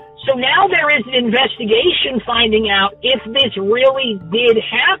this. So now there is an investigation finding out if this really did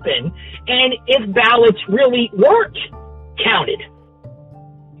happen and if ballots really weren't counted.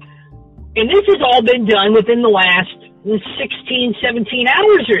 And this has all been done within the last 16, 17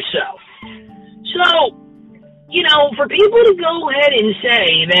 hours or so. So, for people to go ahead and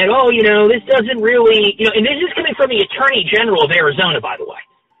say that, this doesn't really, and this is coming from the Attorney General of Arizona, by the way.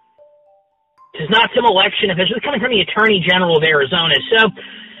 This is not some election official. It's coming from the Attorney General of Arizona. So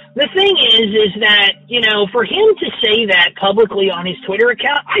the thing is that, for him to say that publicly on his Twitter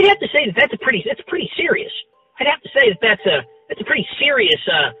account, I'd have to say that that's pretty serious. I'd have to say that that's a pretty serious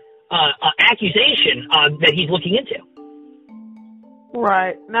accusation that he's looking into.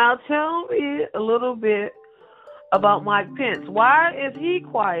 Right. Now tell me a little bit about Mike Pence. Why is he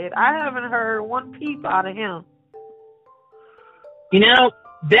quiet? I haven't heard one peep out of him.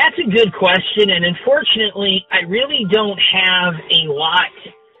 That's a good question, and unfortunately, I really don't have a lot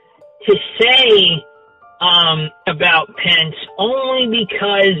to say about Pence, only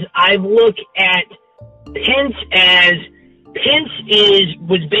because I've looked at Pence as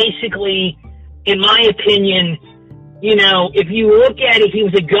was basically, in my opinion, if you look at it, he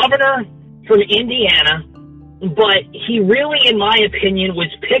was a governor from Indiana, but he really, in my opinion, was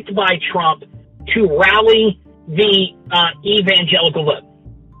picked by Trump to rally the evangelical vote.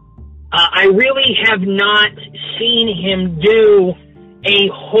 I really have not seen him do a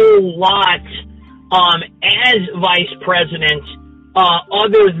whole lot as vice president,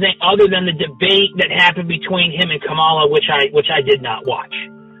 other than the debate that happened between him and Kamala, which I did not watch.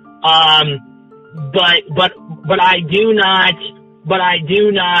 But I do not. But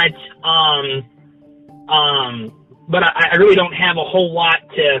I really don't have a whole lot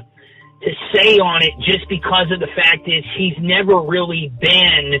to say on it, just because of the fact is he's never really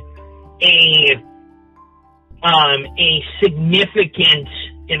been a significant,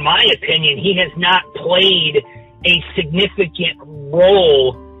 in my opinion, he has not played a significant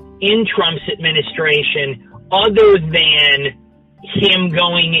role in Trump's administration, other than him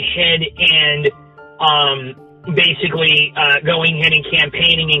going ahead and basically going ahead and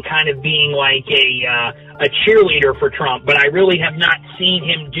campaigning and kind of being like a cheerleader for Trump. But I really have not seen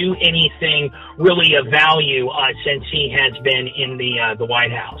him do anything really of value since he has been in the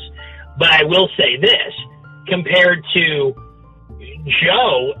White House. But I will say this, compared to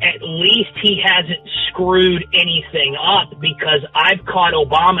Joe, at least he hasn't screwed anything up, because I've caught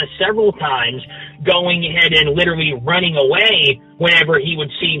Obama several times going ahead and literally running away whenever he would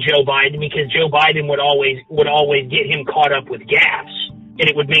see Joe Biden, because Joe Biden would always get him caught up with gaffes, and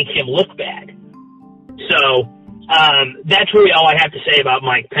it would make him look bad. So that's really all I have to say about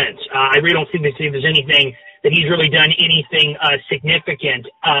Mike Pence. I really don't think there's anything that he's really done anything significant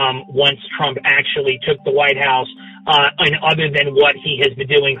once Trump actually took the White House, and other than what he has been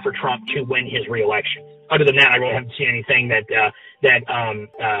doing for Trump to win his reelection. Other than that, I really haven't seen anything that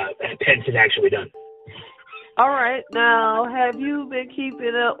Pence has actually done. All right. Now, have you been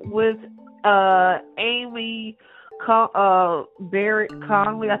keeping up with Amy Barrett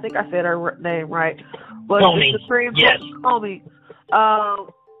Conley? I think I said her name right. But Comey. The Supreme Yes. Comey.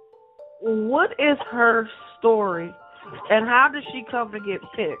 What is her story, and how did she come to get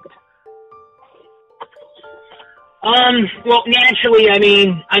picked? Well, naturally, I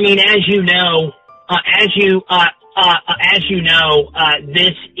mean, as you know,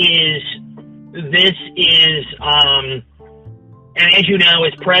 this is, and as you know,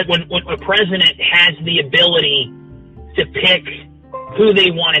 when a president has the ability to pick who they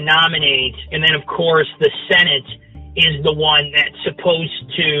want to nominate, and then of course the Senate is the one that's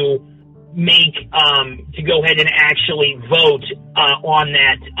supposed to make, to go ahead and actually vote on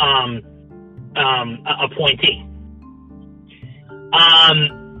that appointee.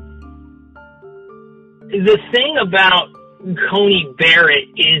 The thing about Coney Barrett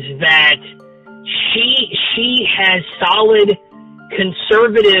is that she has solid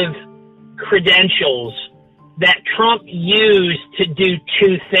conservative credentials that Trump used to do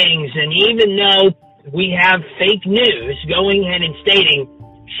two things. And even though we have fake news going ahead and stating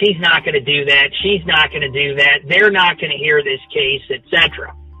she's not going to do that, she's not going to do that, they're not going to hear this case,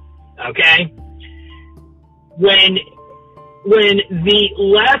 etc. Okay? When the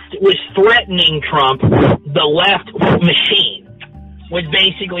left was threatening Trump, the left machine was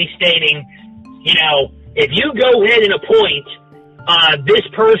basically stating, you know, if you go ahead and appoint this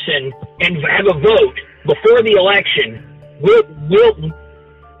person and have a vote before the election, we'll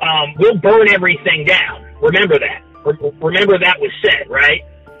burn everything down. Remember that. Remember that was said, right?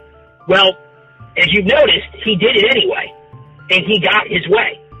 Well, as you've noticed, he did it anyway, and he got his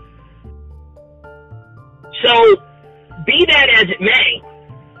way. So, be that as it may,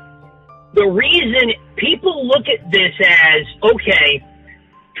 the reason people look at this as, okay,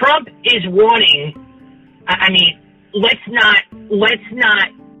 Trump is wanting, I mean, let's not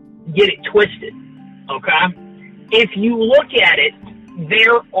get it twisted, okay? If you look at it,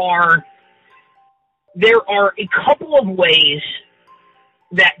 there are a couple of ways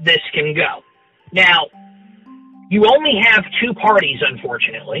that this can go. Now, you only have two parties,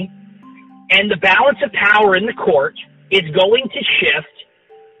 unfortunately, and the balance of power in the court is going to shift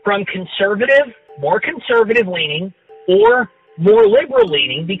from conservative, more conservative leaning, or more liberal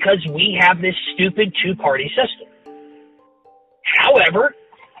leaning, because we have this stupid two-party system. However,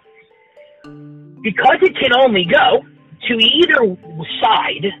 because it can only go to either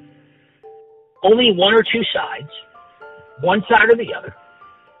side, only one or two sides, one side or the other,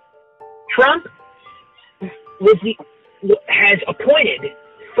 Trump has appointed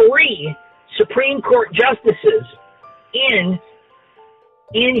 3 Supreme Court justices in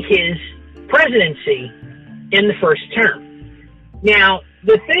his presidency in the first term. Now,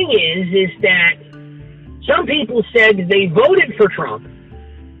 the thing is that some people said they voted for Trump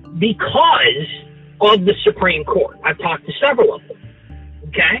because of the Supreme Court. I've talked to several of them,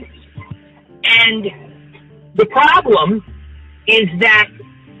 okay? And the problem is that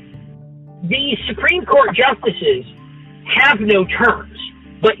the Supreme Court justices have no terms,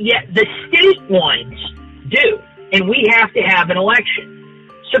 but yet the state ones do, and we have to have an election.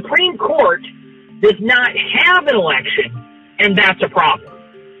 Supreme Court does not have an election, and that's a problem.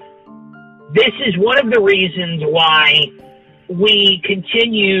 This is one of the reasons why we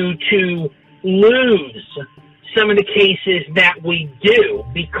continue to lose some of the cases that we do,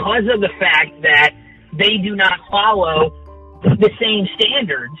 because of the fact that they do not follow the same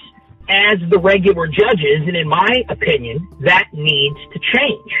standards as the regular judges, and in my opinion, that needs to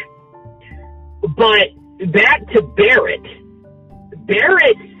change. But back to Barrett.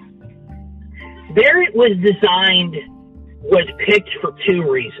 Barrett was picked for two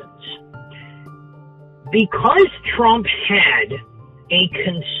reasons. Because Trump had a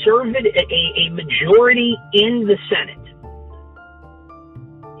majority in the Senate,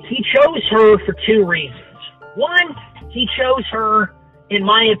 he chose her for two reasons. One, he chose her, in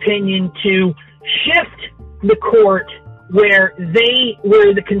my opinion, to shift the court where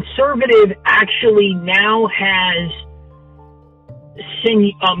the conservative actually now has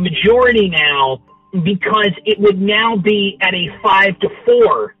a majority now, because it would now be at a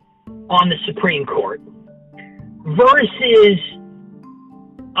 5-4 on the Supreme Court versus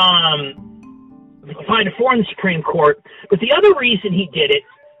 5-4 on the Supreme Court. But the other reason he did it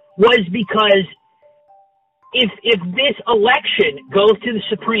was because if this election goes to the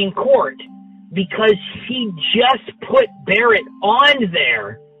Supreme Court, because he just put Barrett on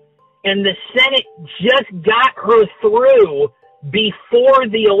there and the Senate just got her through before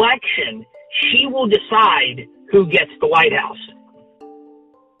the election, she will decide who gets the White House.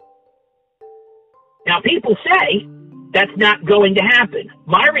 Now, people say that's not going to happen.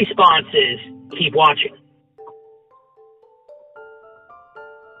 My response is, keep watching.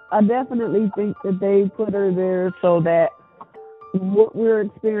 I definitely think that they put her there so that what we're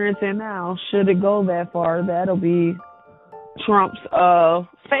experiencing now, should it go that far, that'll be Trump's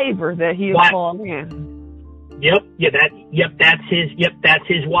favor that he'll call in. That's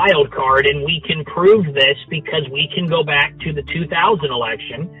his wild card, and we can prove this because we can go back to the 2000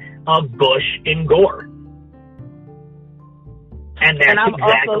 election of Bush and Gore. And that's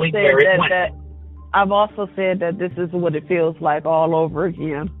exactly where it went. I've also said that this is what it feels like all over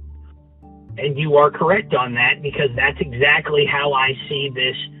again. And you are correct on that, because that's exactly how I see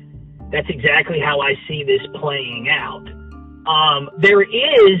this. That's exactly how I see this playing out. There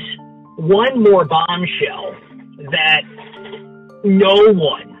is one more bombshell that no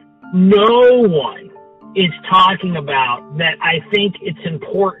one is talking about, that I think it's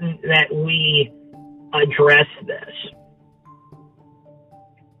important that we address this.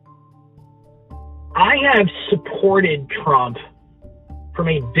 I have supported Trump from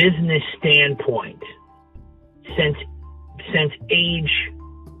a business standpoint since age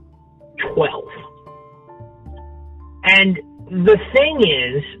 12. And the thing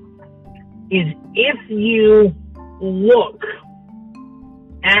is if you look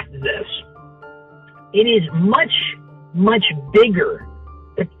at this, it is much bigger.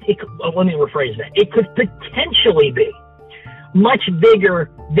 Let me rephrase that. It could potentially be much bigger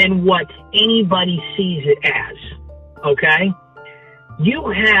than what anybody sees it as. Okay?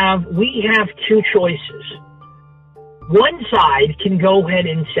 We have two choices. One side can go ahead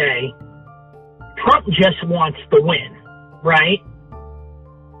and say, Trump just wants the win, right?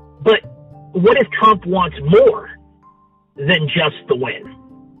 But what if Trump wants more than just the win?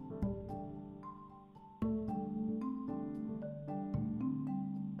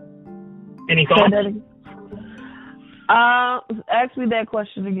 Any thoughts? Ask me that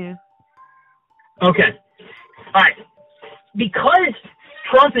question again. Okay. All right. Because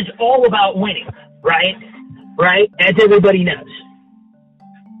Trump is all about winning, right? Right? As everybody knows.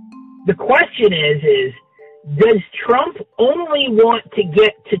 The question is, does Trump only want to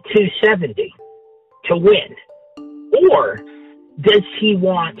get to 270 to win? Or does he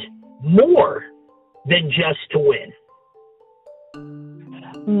want more than just to win?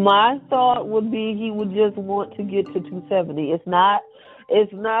 My thought would be he would just want to get to 270. It's not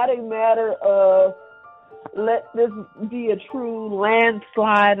a matter of let this be a true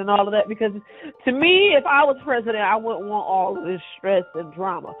landslide and all of that, because to me, if I was president, I wouldn't want all of this stress and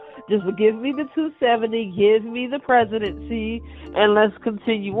drama. Just give me the 270, give me the presidency, and let's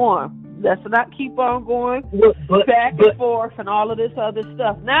continue on. Let's not keep on going back and forth and all of this other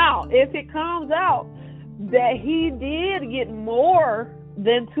stuff. Now, if it comes out that he did get more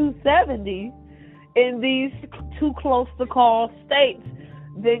than 270 in these too close to call states,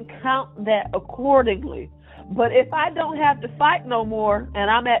 then count that accordingly. But if I don't have to fight no more and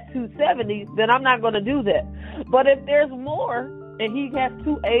I'm at 270, then I'm not going to do that. But if there's more and he has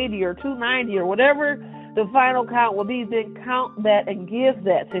 280 or 290 or whatever the final count will be, then count that and give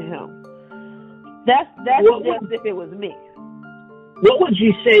that to him. That's just if it was me. What would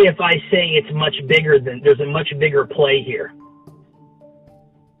you say if I say it's much bigger there's a much bigger play here?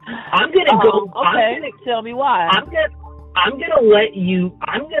 I'm gonna go. Okay, tell me why. I'm gonna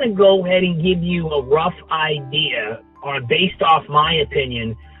go ahead and give you a rough idea based off my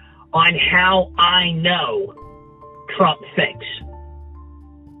opinion on how I know Trump thinks.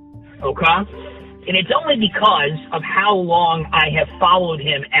 Okay? And it's only because of how long I have followed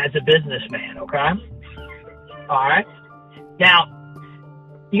him as a businessman, okay? All right? Now,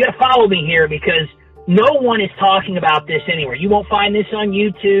 you got to follow me here because no one is talking about this anywhere. You won't find this on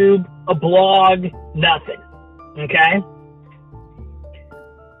YouTube, a blog, nothing, okay?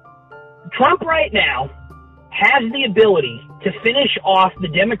 Trump right now has the ability to finish off the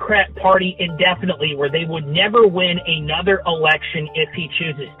Democrat Party indefinitely where they would never win another election if he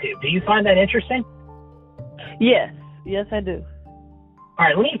chooses to. Do you find that interesting? Yes. Yes, I do. All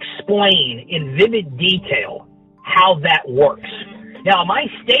right, let me explain in vivid detail how that works. Now, am I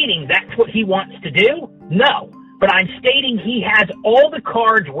stating that's what he wants to do? No. But I'm stating he has all the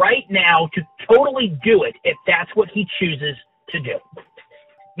cards right now to totally do it if that's what he chooses to do.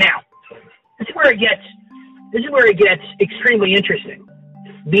 Now, this is where it gets extremely interesting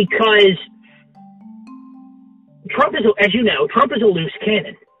because Trump is, as you know, Trump is a loose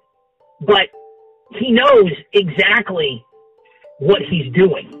cannon, but he knows exactly what he's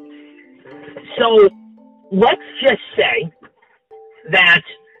doing. So let's just say that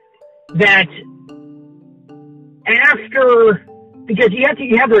after, because you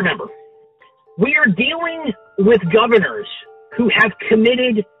have to remember, we are dealing with governors who have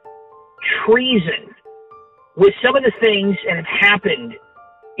committed treason with some of the things that have happened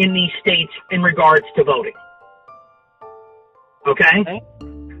in these states in regards to voting. Okay?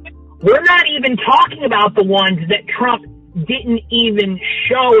 We're not even talking about the ones that Trump didn't even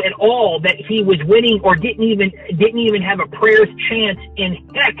show at all that he was winning or didn't even have a prayer's chance in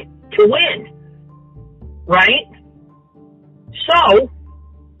heck to win. Right? So,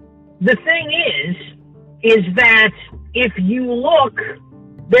 the thing is that if you look,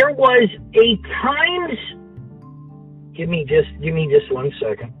 there was a Times, give me just 1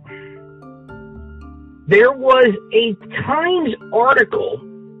 second. There was a Times article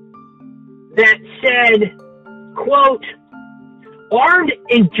that said, quote, armed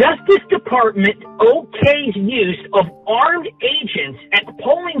and Justice Department okays use of armed agents at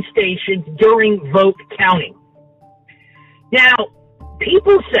polling stations during vote counting. Now,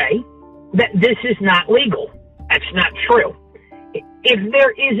 people say that this is not legal. That's not true. If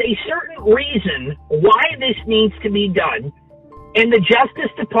there is a certain reason why this needs to be done, and the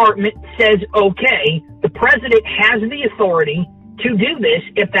Justice Department says okay, the president has the authority to do this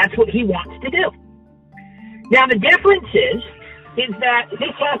if that's what he wants to do. Now, the difference is that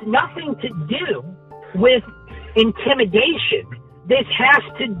this has nothing to do with intimidation. This has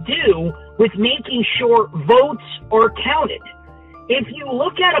to do with making sure votes are counted. If you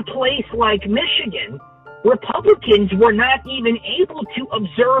look at a place like Michigan, Republicans were not even able to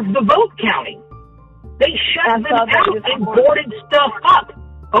observe the vote counting. They shut them out and boarded stuff up.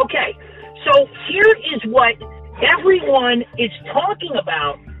 Okay, so here is what everyone is talking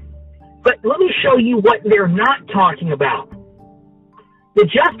about, but let me show you what they're not talking about. The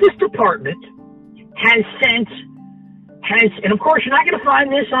Justice Department and of course you're not going to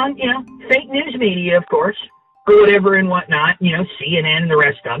find this on, fake news media, of course, or whatever and whatnot, CNN and the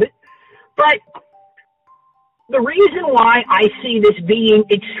rest of it. But the reason why I see this being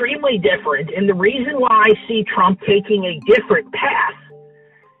extremely different and the reason why I see Trump taking a different path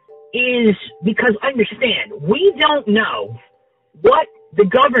is because, understand, we don't know what the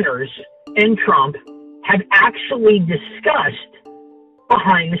governors and Trump have actually discussed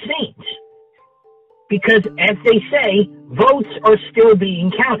behind the scenes. Because, as they say, votes are still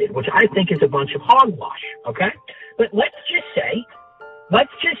being counted, which I think is a bunch of hogwash, okay? But let's just say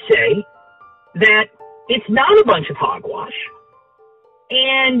that it's not a bunch of hogwash,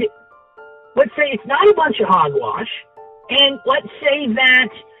 and let's say it's not a bunch of hogwash, and let's say that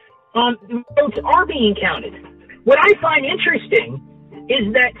votes are being counted. What I find interesting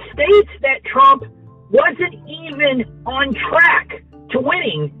is that states that Trump wasn't even on track to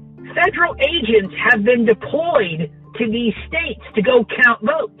winning, federal agents have been deployed to these states to go count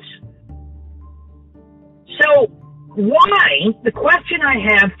votes. So why, the question I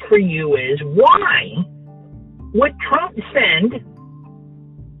have for you is, why would Trump send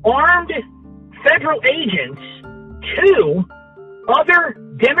armed federal agents to other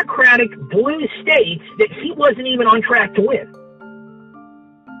Democratic blue states that he wasn't even on track to win?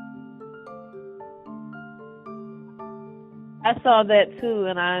 I saw that too,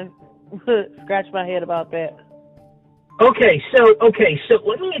 and I scratched my head about that. Okay, so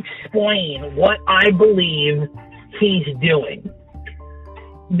let me explain what I believe he's doing.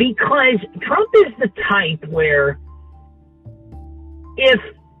 Because Trump is the type where if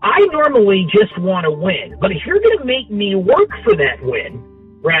I normally just want to win, but if you're going to make me work for that win,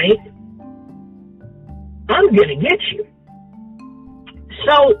 right, I'm going to get you.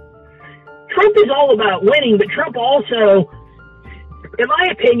 So Trump is all about winning, but Trump also, in my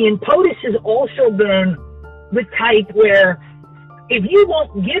opinion, POTUS has also been the type where if you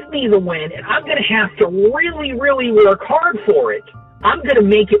won't give me the win and I'm going to have to really, really work hard for it, I'm going to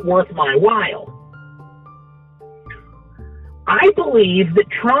make it worth my while. I believe that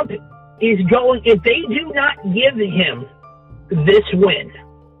Trump is going, if they do not give him this win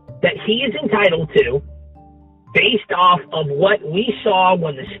that he is entitled to, based off of what we saw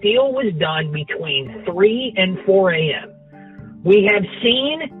when the steal was done between 3 and 4 a.m. We have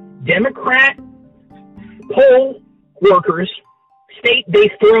seen Democrat poll workers state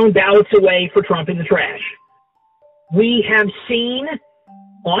they've thrown ballots away for Trump in the trash. We have seen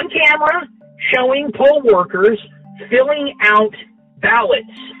on camera showing poll workers filling out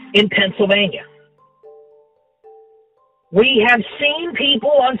ballots in Pennsylvania. We have seen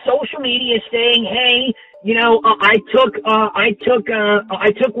people on social media saying, "Hey, you know, I took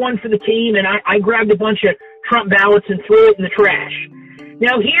one for the team, and I grabbed a bunch of Trump ballots and threw it in the trash."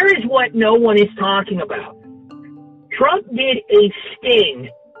 Now, here is what no one is talking about. Trump did a sting,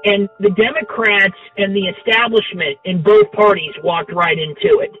 and the Democrats and the establishment in both parties walked right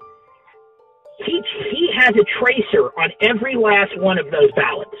into it. He has a tracer on every last one of those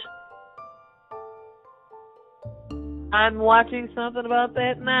ballots. I'm watching something about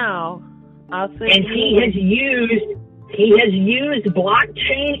that now. And he has used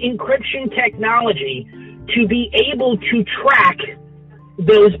blockchain encryption technology to be able to track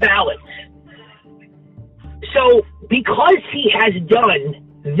those ballots. So because he has done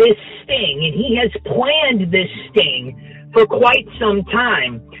this sting and he has planned this sting for quite some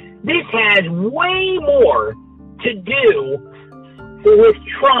time, this has way more to do with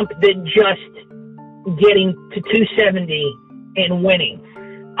Trump than just getting to 270 and winning.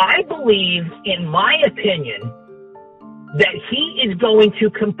 I believe, in my opinion, that he is going to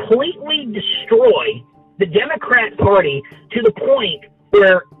completely destroy the Democrat Party to the point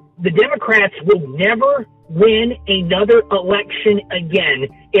where the Democrats will never win another election again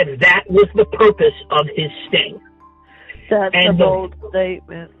if that was the purpose of his sting. That's a bold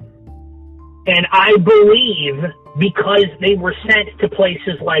statement. And I believe because they were sent to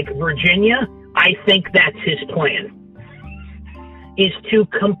places like Virginia, I think that's his plan, is to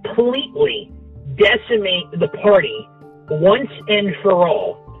completely decimate the party once and for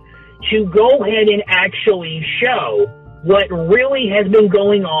all, to go ahead and actually show what really has been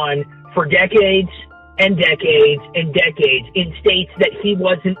going on for decades and decades and decades in states that he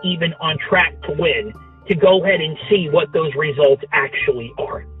wasn't even on track to win, to go ahead and see what those results actually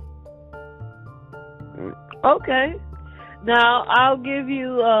are. Okay. Now, I'll give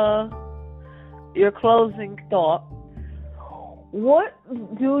you your closing thought. What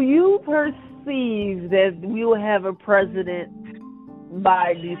do you perceive that we will have a president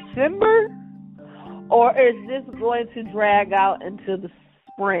by December? Or is this going to drag out into the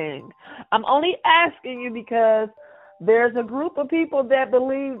spring? I'm only asking you because there's a group of people that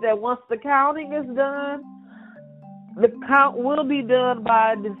believe that once the counting is done, the count will be done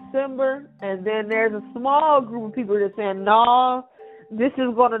by December. And then there's a small group of people that are saying, no, this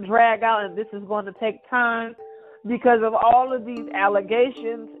is going to drag out and this is going to take time because of all of these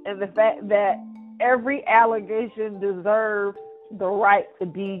allegations and the fact that every allegation deserves the right to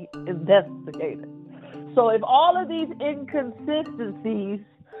be investigated. So if all of these inconsistencies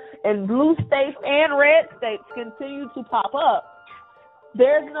in blue states and red states continue to pop up,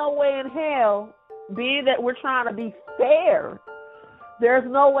 there's no way in hell, being that we're trying to be fair, there's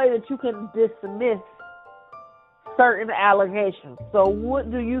no way that you can dismiss certain allegations. So what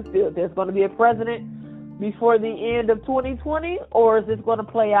do you feel? There's going to be a president before the end of 2020, or is this going to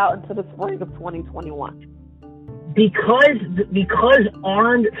play out into the spring of 2021? Because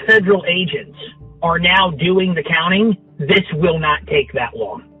armed federal agents are now doing the counting, this will not take that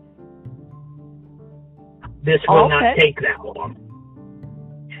long. This will not take that long.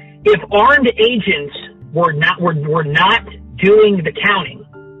 If armed agents were not doing the counting,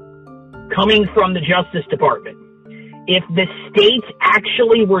 coming from the Justice Department, if the states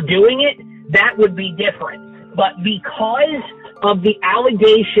actually were doing it, that would be different. But because of the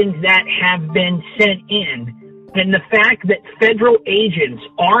allegations that have been sent in, And the fact that federal agents,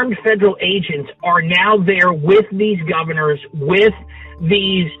 armed federal agents, are now there with these governors, with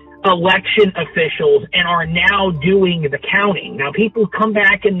these election officials, and are now doing the counting. Now, people come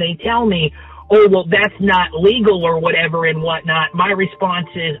back and they tell me, oh, well, that's not legal or whatever and whatnot. My response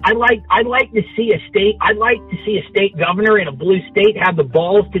is, I'd like to see a state governor in a blue state have the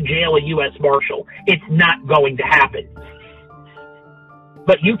balls to jail a U.S. Marshal. It's not going to happen.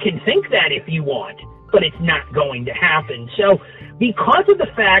 But you can think that if you want, but it's not going to happen. So because of the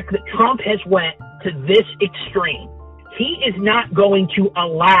fact that Trump has went to this extreme, he is not going to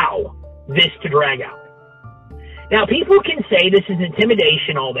allow this to drag out. Now, people can say this is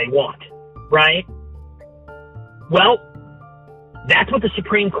intimidation all they want, right? Well, that's what the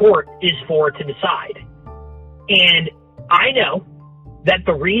Supreme Court is for to decide. And I know that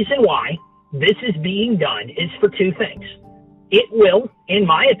the reason why this is being done is for two things. It will, in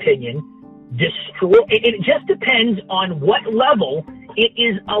my opinion, destroy. It just depends on what level it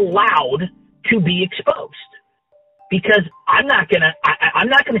is allowed to be exposed. Because I'm not gonna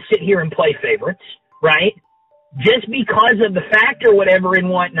sit here and play favorites, right? Just because of the fact or whatever and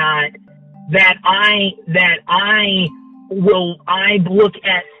whatnot, that I look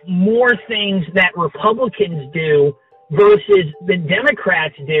at more things that Republicans do versus the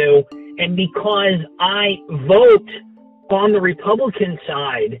Democrats do, and because I vote on the Republican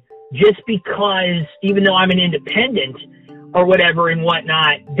side, just because, even though I'm an independent or whatever and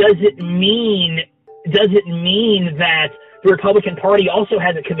whatnot, doesn't mean that the Republican Party also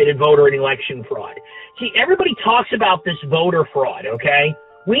hasn't committed voter and election fraud. See, everybody talks about this voter fraud, okay?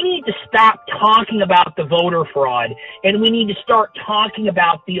 We need to stop talking about the voter fraud, and we need to start talking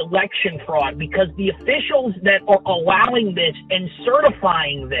about the election fraud, because the officials that are allowing this and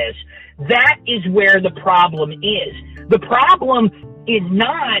certifying this, that is where the problem is. The problem is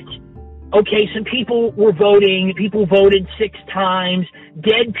not, okay, some people were voting, people voted 6 times,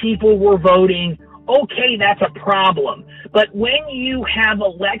 dead people were voting. Okay, that's a problem. But when you have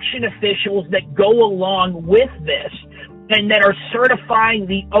election officials that go along with this and that are certifying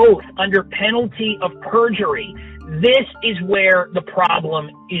the oath under penalty of perjury, this is where the problem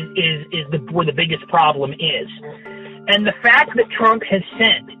where the biggest problem is. And the fact that Trump has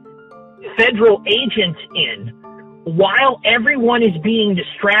sent federal agents in while everyone is being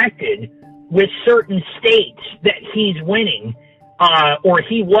distracted with certain states that he's winning, or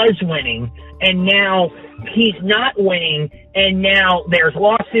he was winning, and now he's not winning, and now there's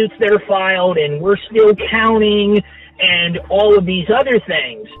lawsuits that are filed, and we're still counting, and all of these other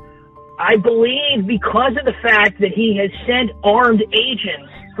things. I believe because of the fact that he has sent armed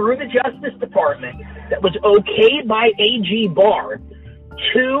agents through the Justice Department that was okayed by AG Barr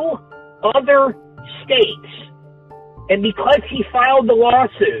to other states, and because he filed the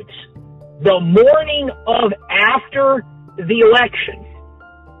lawsuits the morning of after the election,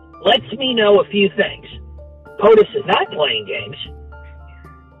 lets me know a few things. POTUS is not playing games.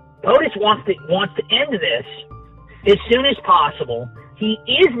 POTUS wants to end this as soon as possible. He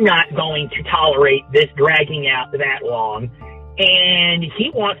is not going to tolerate this dragging out that long, and he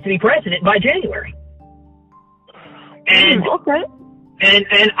wants to be president by January. And okay.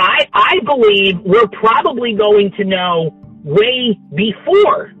 And I believe we're probably going to know way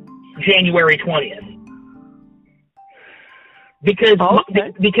before January 20th. Because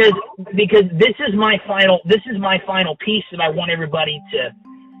this is my final piece that I want everybody to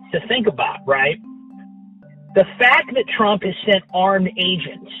think about, right? The fact that Trump has sent armed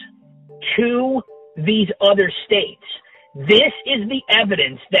agents to these other states, this is the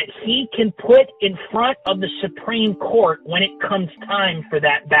evidence that he can put in front of the Supreme Court when it comes time for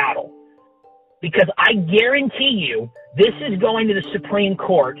that battle. Because I guarantee you, this is going to the Supreme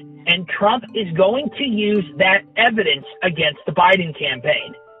Court, and Trump is going to use that evidence against the Biden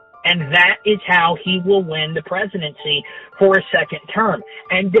campaign. And that is how he will win the presidency for a second term.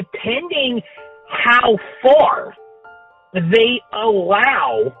 And depending how far they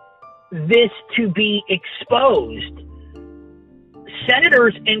allow this to be exposed,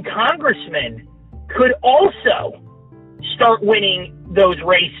 senators and congressmen could also start winning those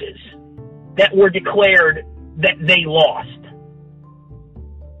races that were declared that they lost.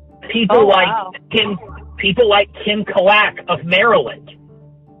 People like Kim Kalak of Maryland,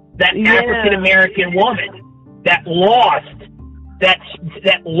 that African American woman that lost to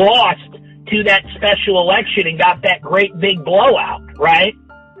that special election and got that great big blowout, right?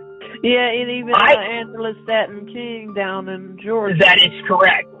 Yeah, and even Angela Stanton King down in Georgia. That is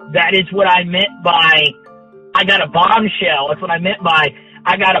correct. That is what I meant by I got a bombshell. That's what I meant by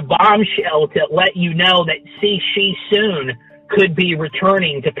I got a bombshell to let you know that she soon could be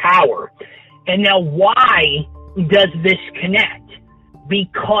returning to power. And now why does this connect?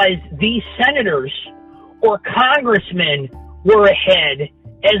 Because these senators or congressmen were ahead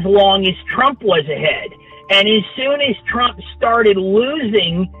as long as Trump was ahead. And as soon as Trump started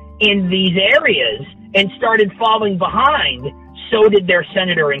losing in these areas and started falling behind, so did their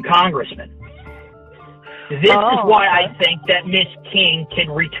senator and congressman. This is why I think that Miss King can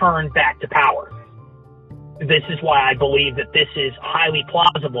return back to power. This is why I believe that this is highly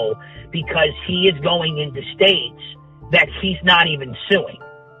plausible, because he is going into states that he's not even suing.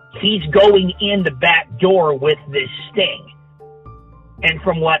 He's going in the back door with this sting. And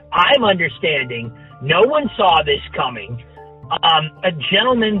from what I'm understanding, no one saw this coming. A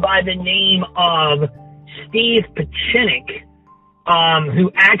gentleman by the name of Steve Pieczenik,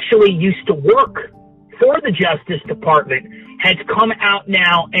 who actually used to work for the Justice Department, has come out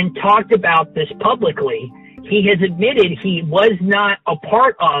now and talked about this publicly. He has admitted he was not a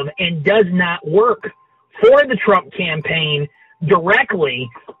part of and does not work for the Trump campaign directly,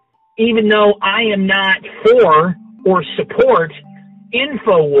 even though I am not for or support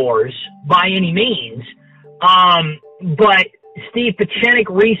InfoWars by any means. But Steve Pieczenik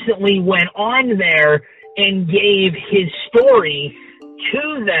recently went on there and gave his story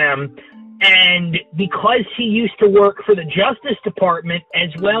to them. And because he used to work for the Justice Department, as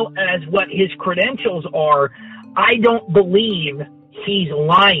well as what his credentials are, I don't believe he's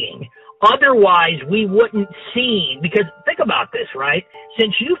lying. Otherwise, we wouldn't see, because think about this, right?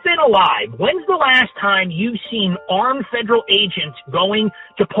 Since you've been alive, when's the last time you've seen armed federal agents going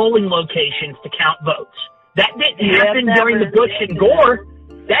to polling locations to count votes? That didn't happen during the Bush and Gore.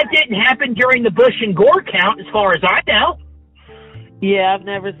 That didn't happen during the Bush and Gore count, as far as I know. Yeah, I've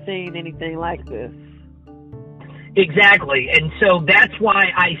never seen anything like this. Exactly. And so that's why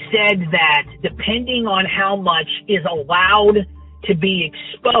I said that depending on how much is allowed to be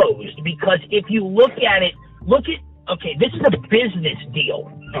exposed, because if you look at it, okay, this is a business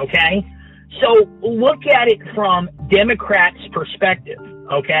deal, okay? So look at it from Democrats' perspective,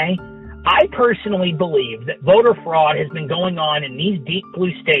 okay? I personally believe that voter fraud has been going on in these deep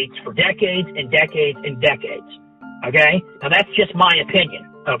blue states for decades and decades and decades. Okay? Now that's just my opinion,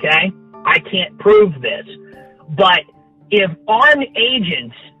 okay? I can't prove this. But if armed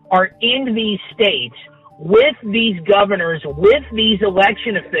agents are in these states with these governors, with these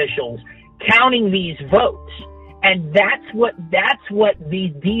election officials counting these votes, and that's what the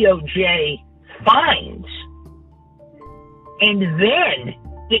DOJ finds, and then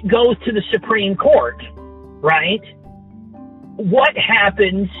it goes to the Supreme Court, right? What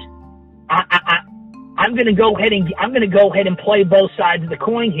happens? I'm going to go ahead and play both sides of the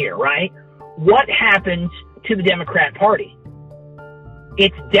coin here, right? What happens to the Democrat Party?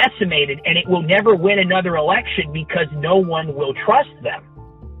 It's decimated, and it will never win another election because no one will trust them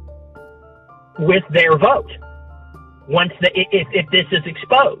with their vote if this is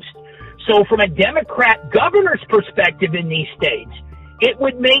exposed. So from a Democrat governor's perspective in these states, it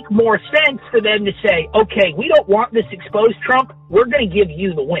would make more sense for them to say, okay, we don't want this exposed, Trump. We're going to give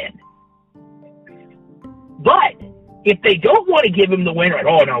you the win. But if they don't want to give him the win, like,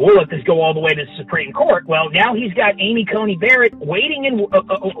 oh no, we'll let this go all the way to the Supreme Court. Well, now he's got Amy Coney Barrett waiting in,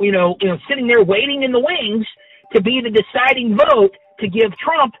 sitting there waiting in the wings to be the deciding vote to give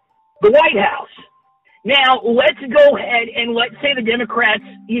Trump the White House. Now, let's go ahead and let's say the Democrats,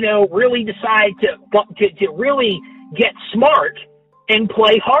 really decide to really get smart and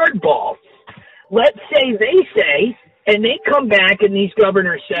play hardball. Let's say they say, and they come back and these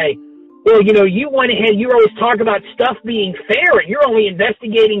governors say, well, you went ahead, you always talk about stuff being fair, and you're only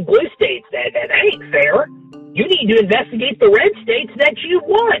investigating blue states. That ain't fair. You need to investigate the red states that you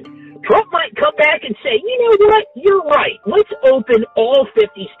won. Trump might come back and say, you know what, you're right. Let's open all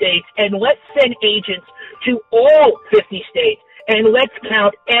 50 states, and let's send agents to all 50 states, and let's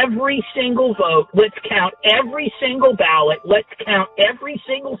count every single vote. Let's count every single ballot. Let's count every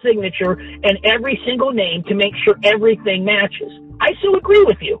single signature and every single name to make sure everything matches. I so agree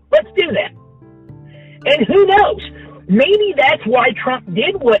with you. Let's do that. And who knows? Maybe that's why Trump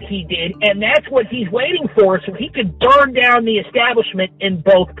did what he did, and that's what he's waiting for, so he could burn down the establishment in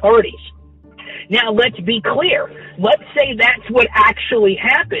both parties. Now, let's be clear. Let's say that's what actually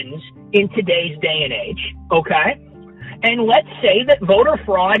happens in today's day and age, okay? And let's say that voter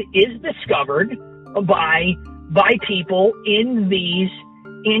fraud is discovered by people in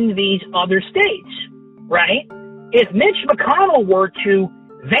these other states, right? If Mitch McConnell were to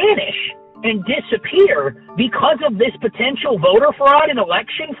vanish and disappear because of this potential voter fraud and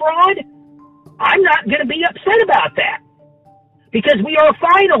election fraud, I'm not going to be upset about that, because we are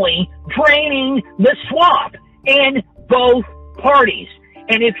finally draining the swamp in both parties.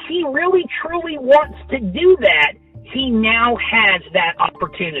 And if he really truly wants to do that, he now has that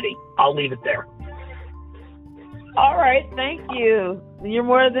opportunity. I'll leave it there. All right, thank you. You're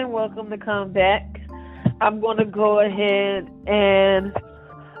more than welcome to come back. I'm going to go ahead and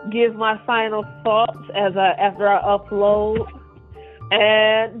give my final thoughts after I upload.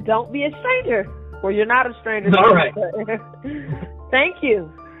 And don't be a stranger. Well, you're not a stranger. All right. Thank you.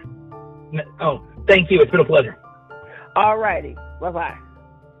 Oh, thank you. It's been a pleasure. All righty. Bye-bye.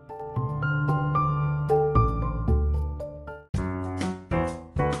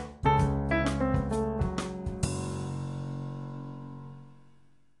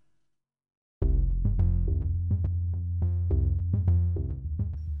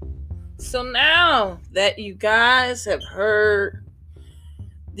 So now that you guys have heard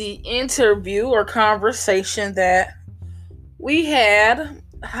the interview or conversation that we had,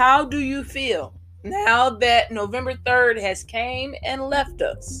 how do you feel now that November 3rd has came and left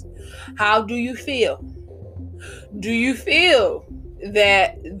us? How do you feel? Do you feel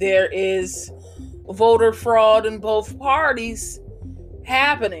that there is voter fraud in both parties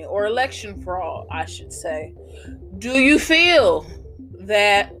happening, or election fraud, I should say? Do you feel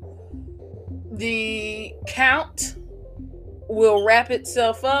that the count will wrap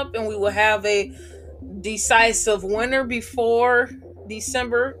itself up and we will have a decisive winner before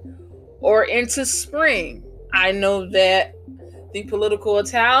December or into spring? I know that the Political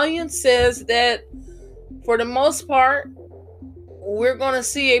Italian says that for the most part, we're going to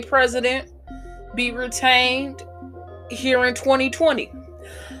see a president be retained here in 2020.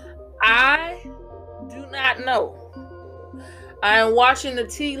 I do not know. I am watching the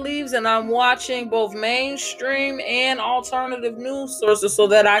tea leaves, and I'm watching both mainstream and alternative news sources so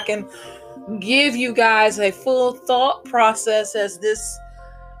that I can give you guys a full thought process as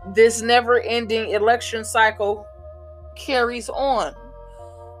this never-ending election cycle carries on.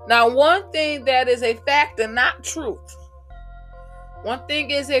 Now, one thing that is a fact and not truth. One thing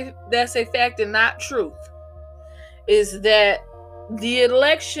that's a fact and not truth is that the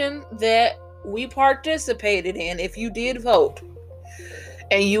election that we participated in, if you did vote,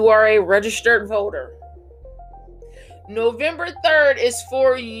 and you are a registered voter, November 3rd is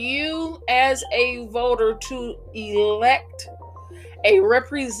for you as a voter to elect a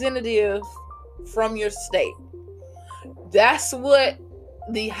representative from your state. That's what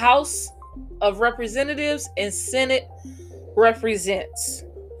the House of Representatives and Senate represents.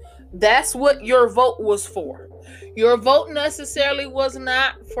 That's what your vote was for. Your vote necessarily was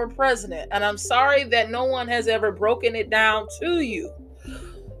not for president. And I'm sorry that no one has ever broken it down to you.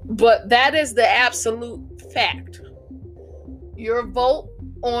 But that is the absolute fact. Your vote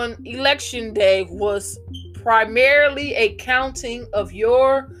on election day was primarily a counting of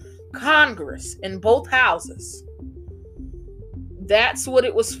your Congress in both houses. That's what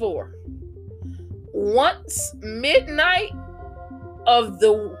it was for. Once midnight of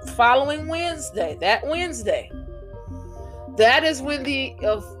the following Wednesday, that is when the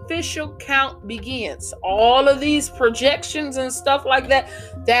official count begins. All of these projections and stuff like that,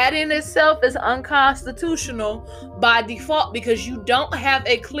 that in itself is unconstitutional by default because you don't have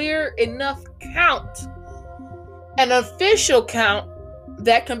a clear enough count, an official count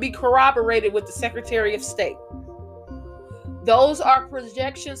that can be corroborated with the Secretary of State. Those are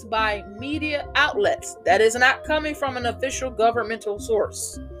projections by media outlets. That is not coming from an official governmental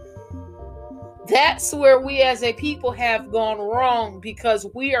source. That's where we as a people have gone wrong because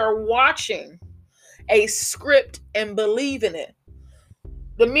we are watching a script and believing it.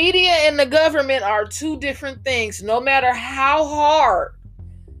 The media and the government are two different things. No matter how hard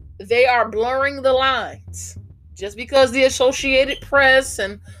they are blurring the lines. Just because the Associated Press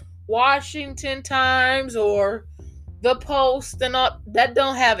and Washington Times or the Post and all, that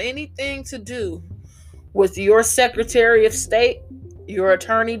don't have anything to do with your Secretary of State, your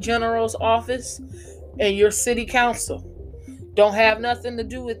Attorney General's office, and your city council. Don't have nothing to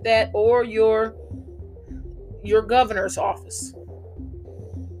do with that, or your governor's office.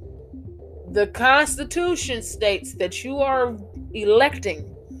 The Constitution states that you are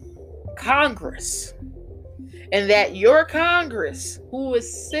electing Congress, and that your Congress, who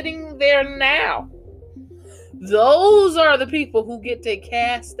is sitting there now, those are the people who get to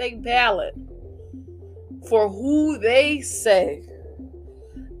cast a ballot for who they say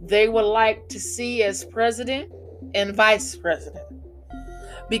they would like to see as president and vice president.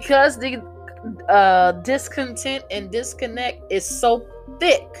 Because the discontent and disconnect is so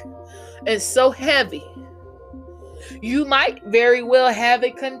thick and so heavy, you might very well have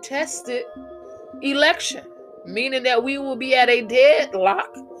a contested election, meaning that we will be at a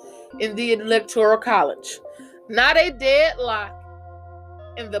deadlock in the Electoral College. Not a deadlock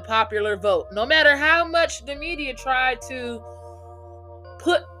in the popular vote. No matter how much the media tried to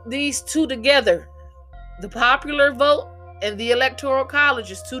put these two together, the popular vote and the electoral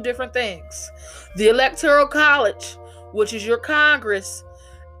college is two different things. The electoral college, which is your Congress,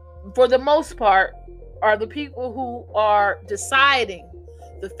 for the most part, are the people who are deciding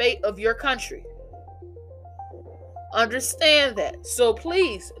the fate of your country. Understand that. So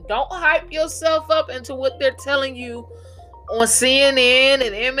please don't hype yourself up into what they're telling you on CNN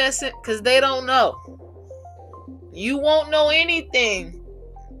and MSN, because they don't know. You won't know anything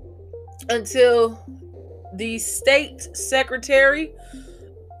until the state secretary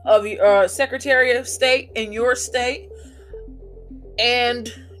of Secretary of State in your state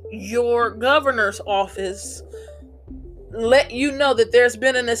and your governor's office let you know that there's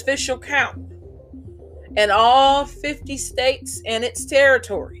been an official count in all 50 states and its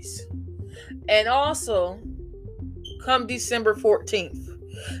territories. And also, come December 14th,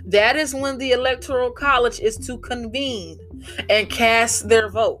 that is when the Electoral College is to convene and cast their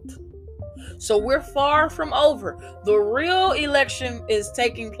vote. So we're far from over. The real election is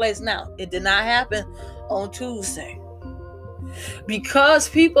taking place now. It did not happen on Tuesday. Because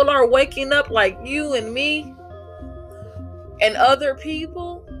people are waking up like you and me and other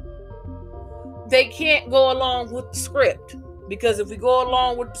people, they can't go along with the script. Because if we go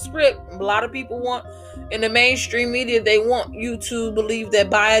along with the script, a lot of people want, in the mainstream media, they want you to believe that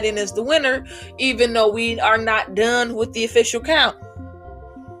Biden is the winner, even though we are not done with the official count.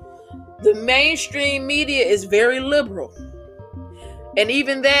 The mainstream media is very liberal. And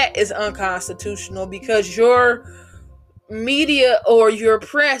even that is unconstitutional, because your media or your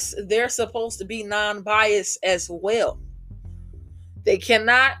press, they're supposed to be non-biased as well. They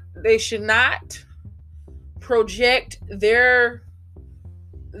should not project their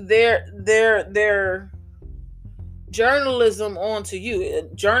journalism onto you.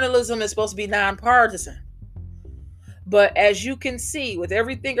 Journalism is supposed to be nonpartisan. But as you can see, with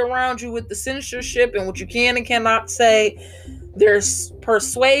everything around you, with the censorship and what you can and cannot say, they're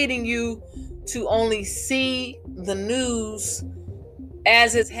persuading you to only see the news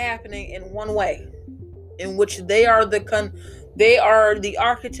as it's happening in one way, in which they are the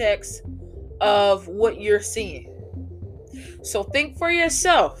architects of what you're seeing. So think for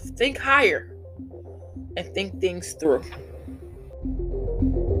yourself, think higher, and think things through.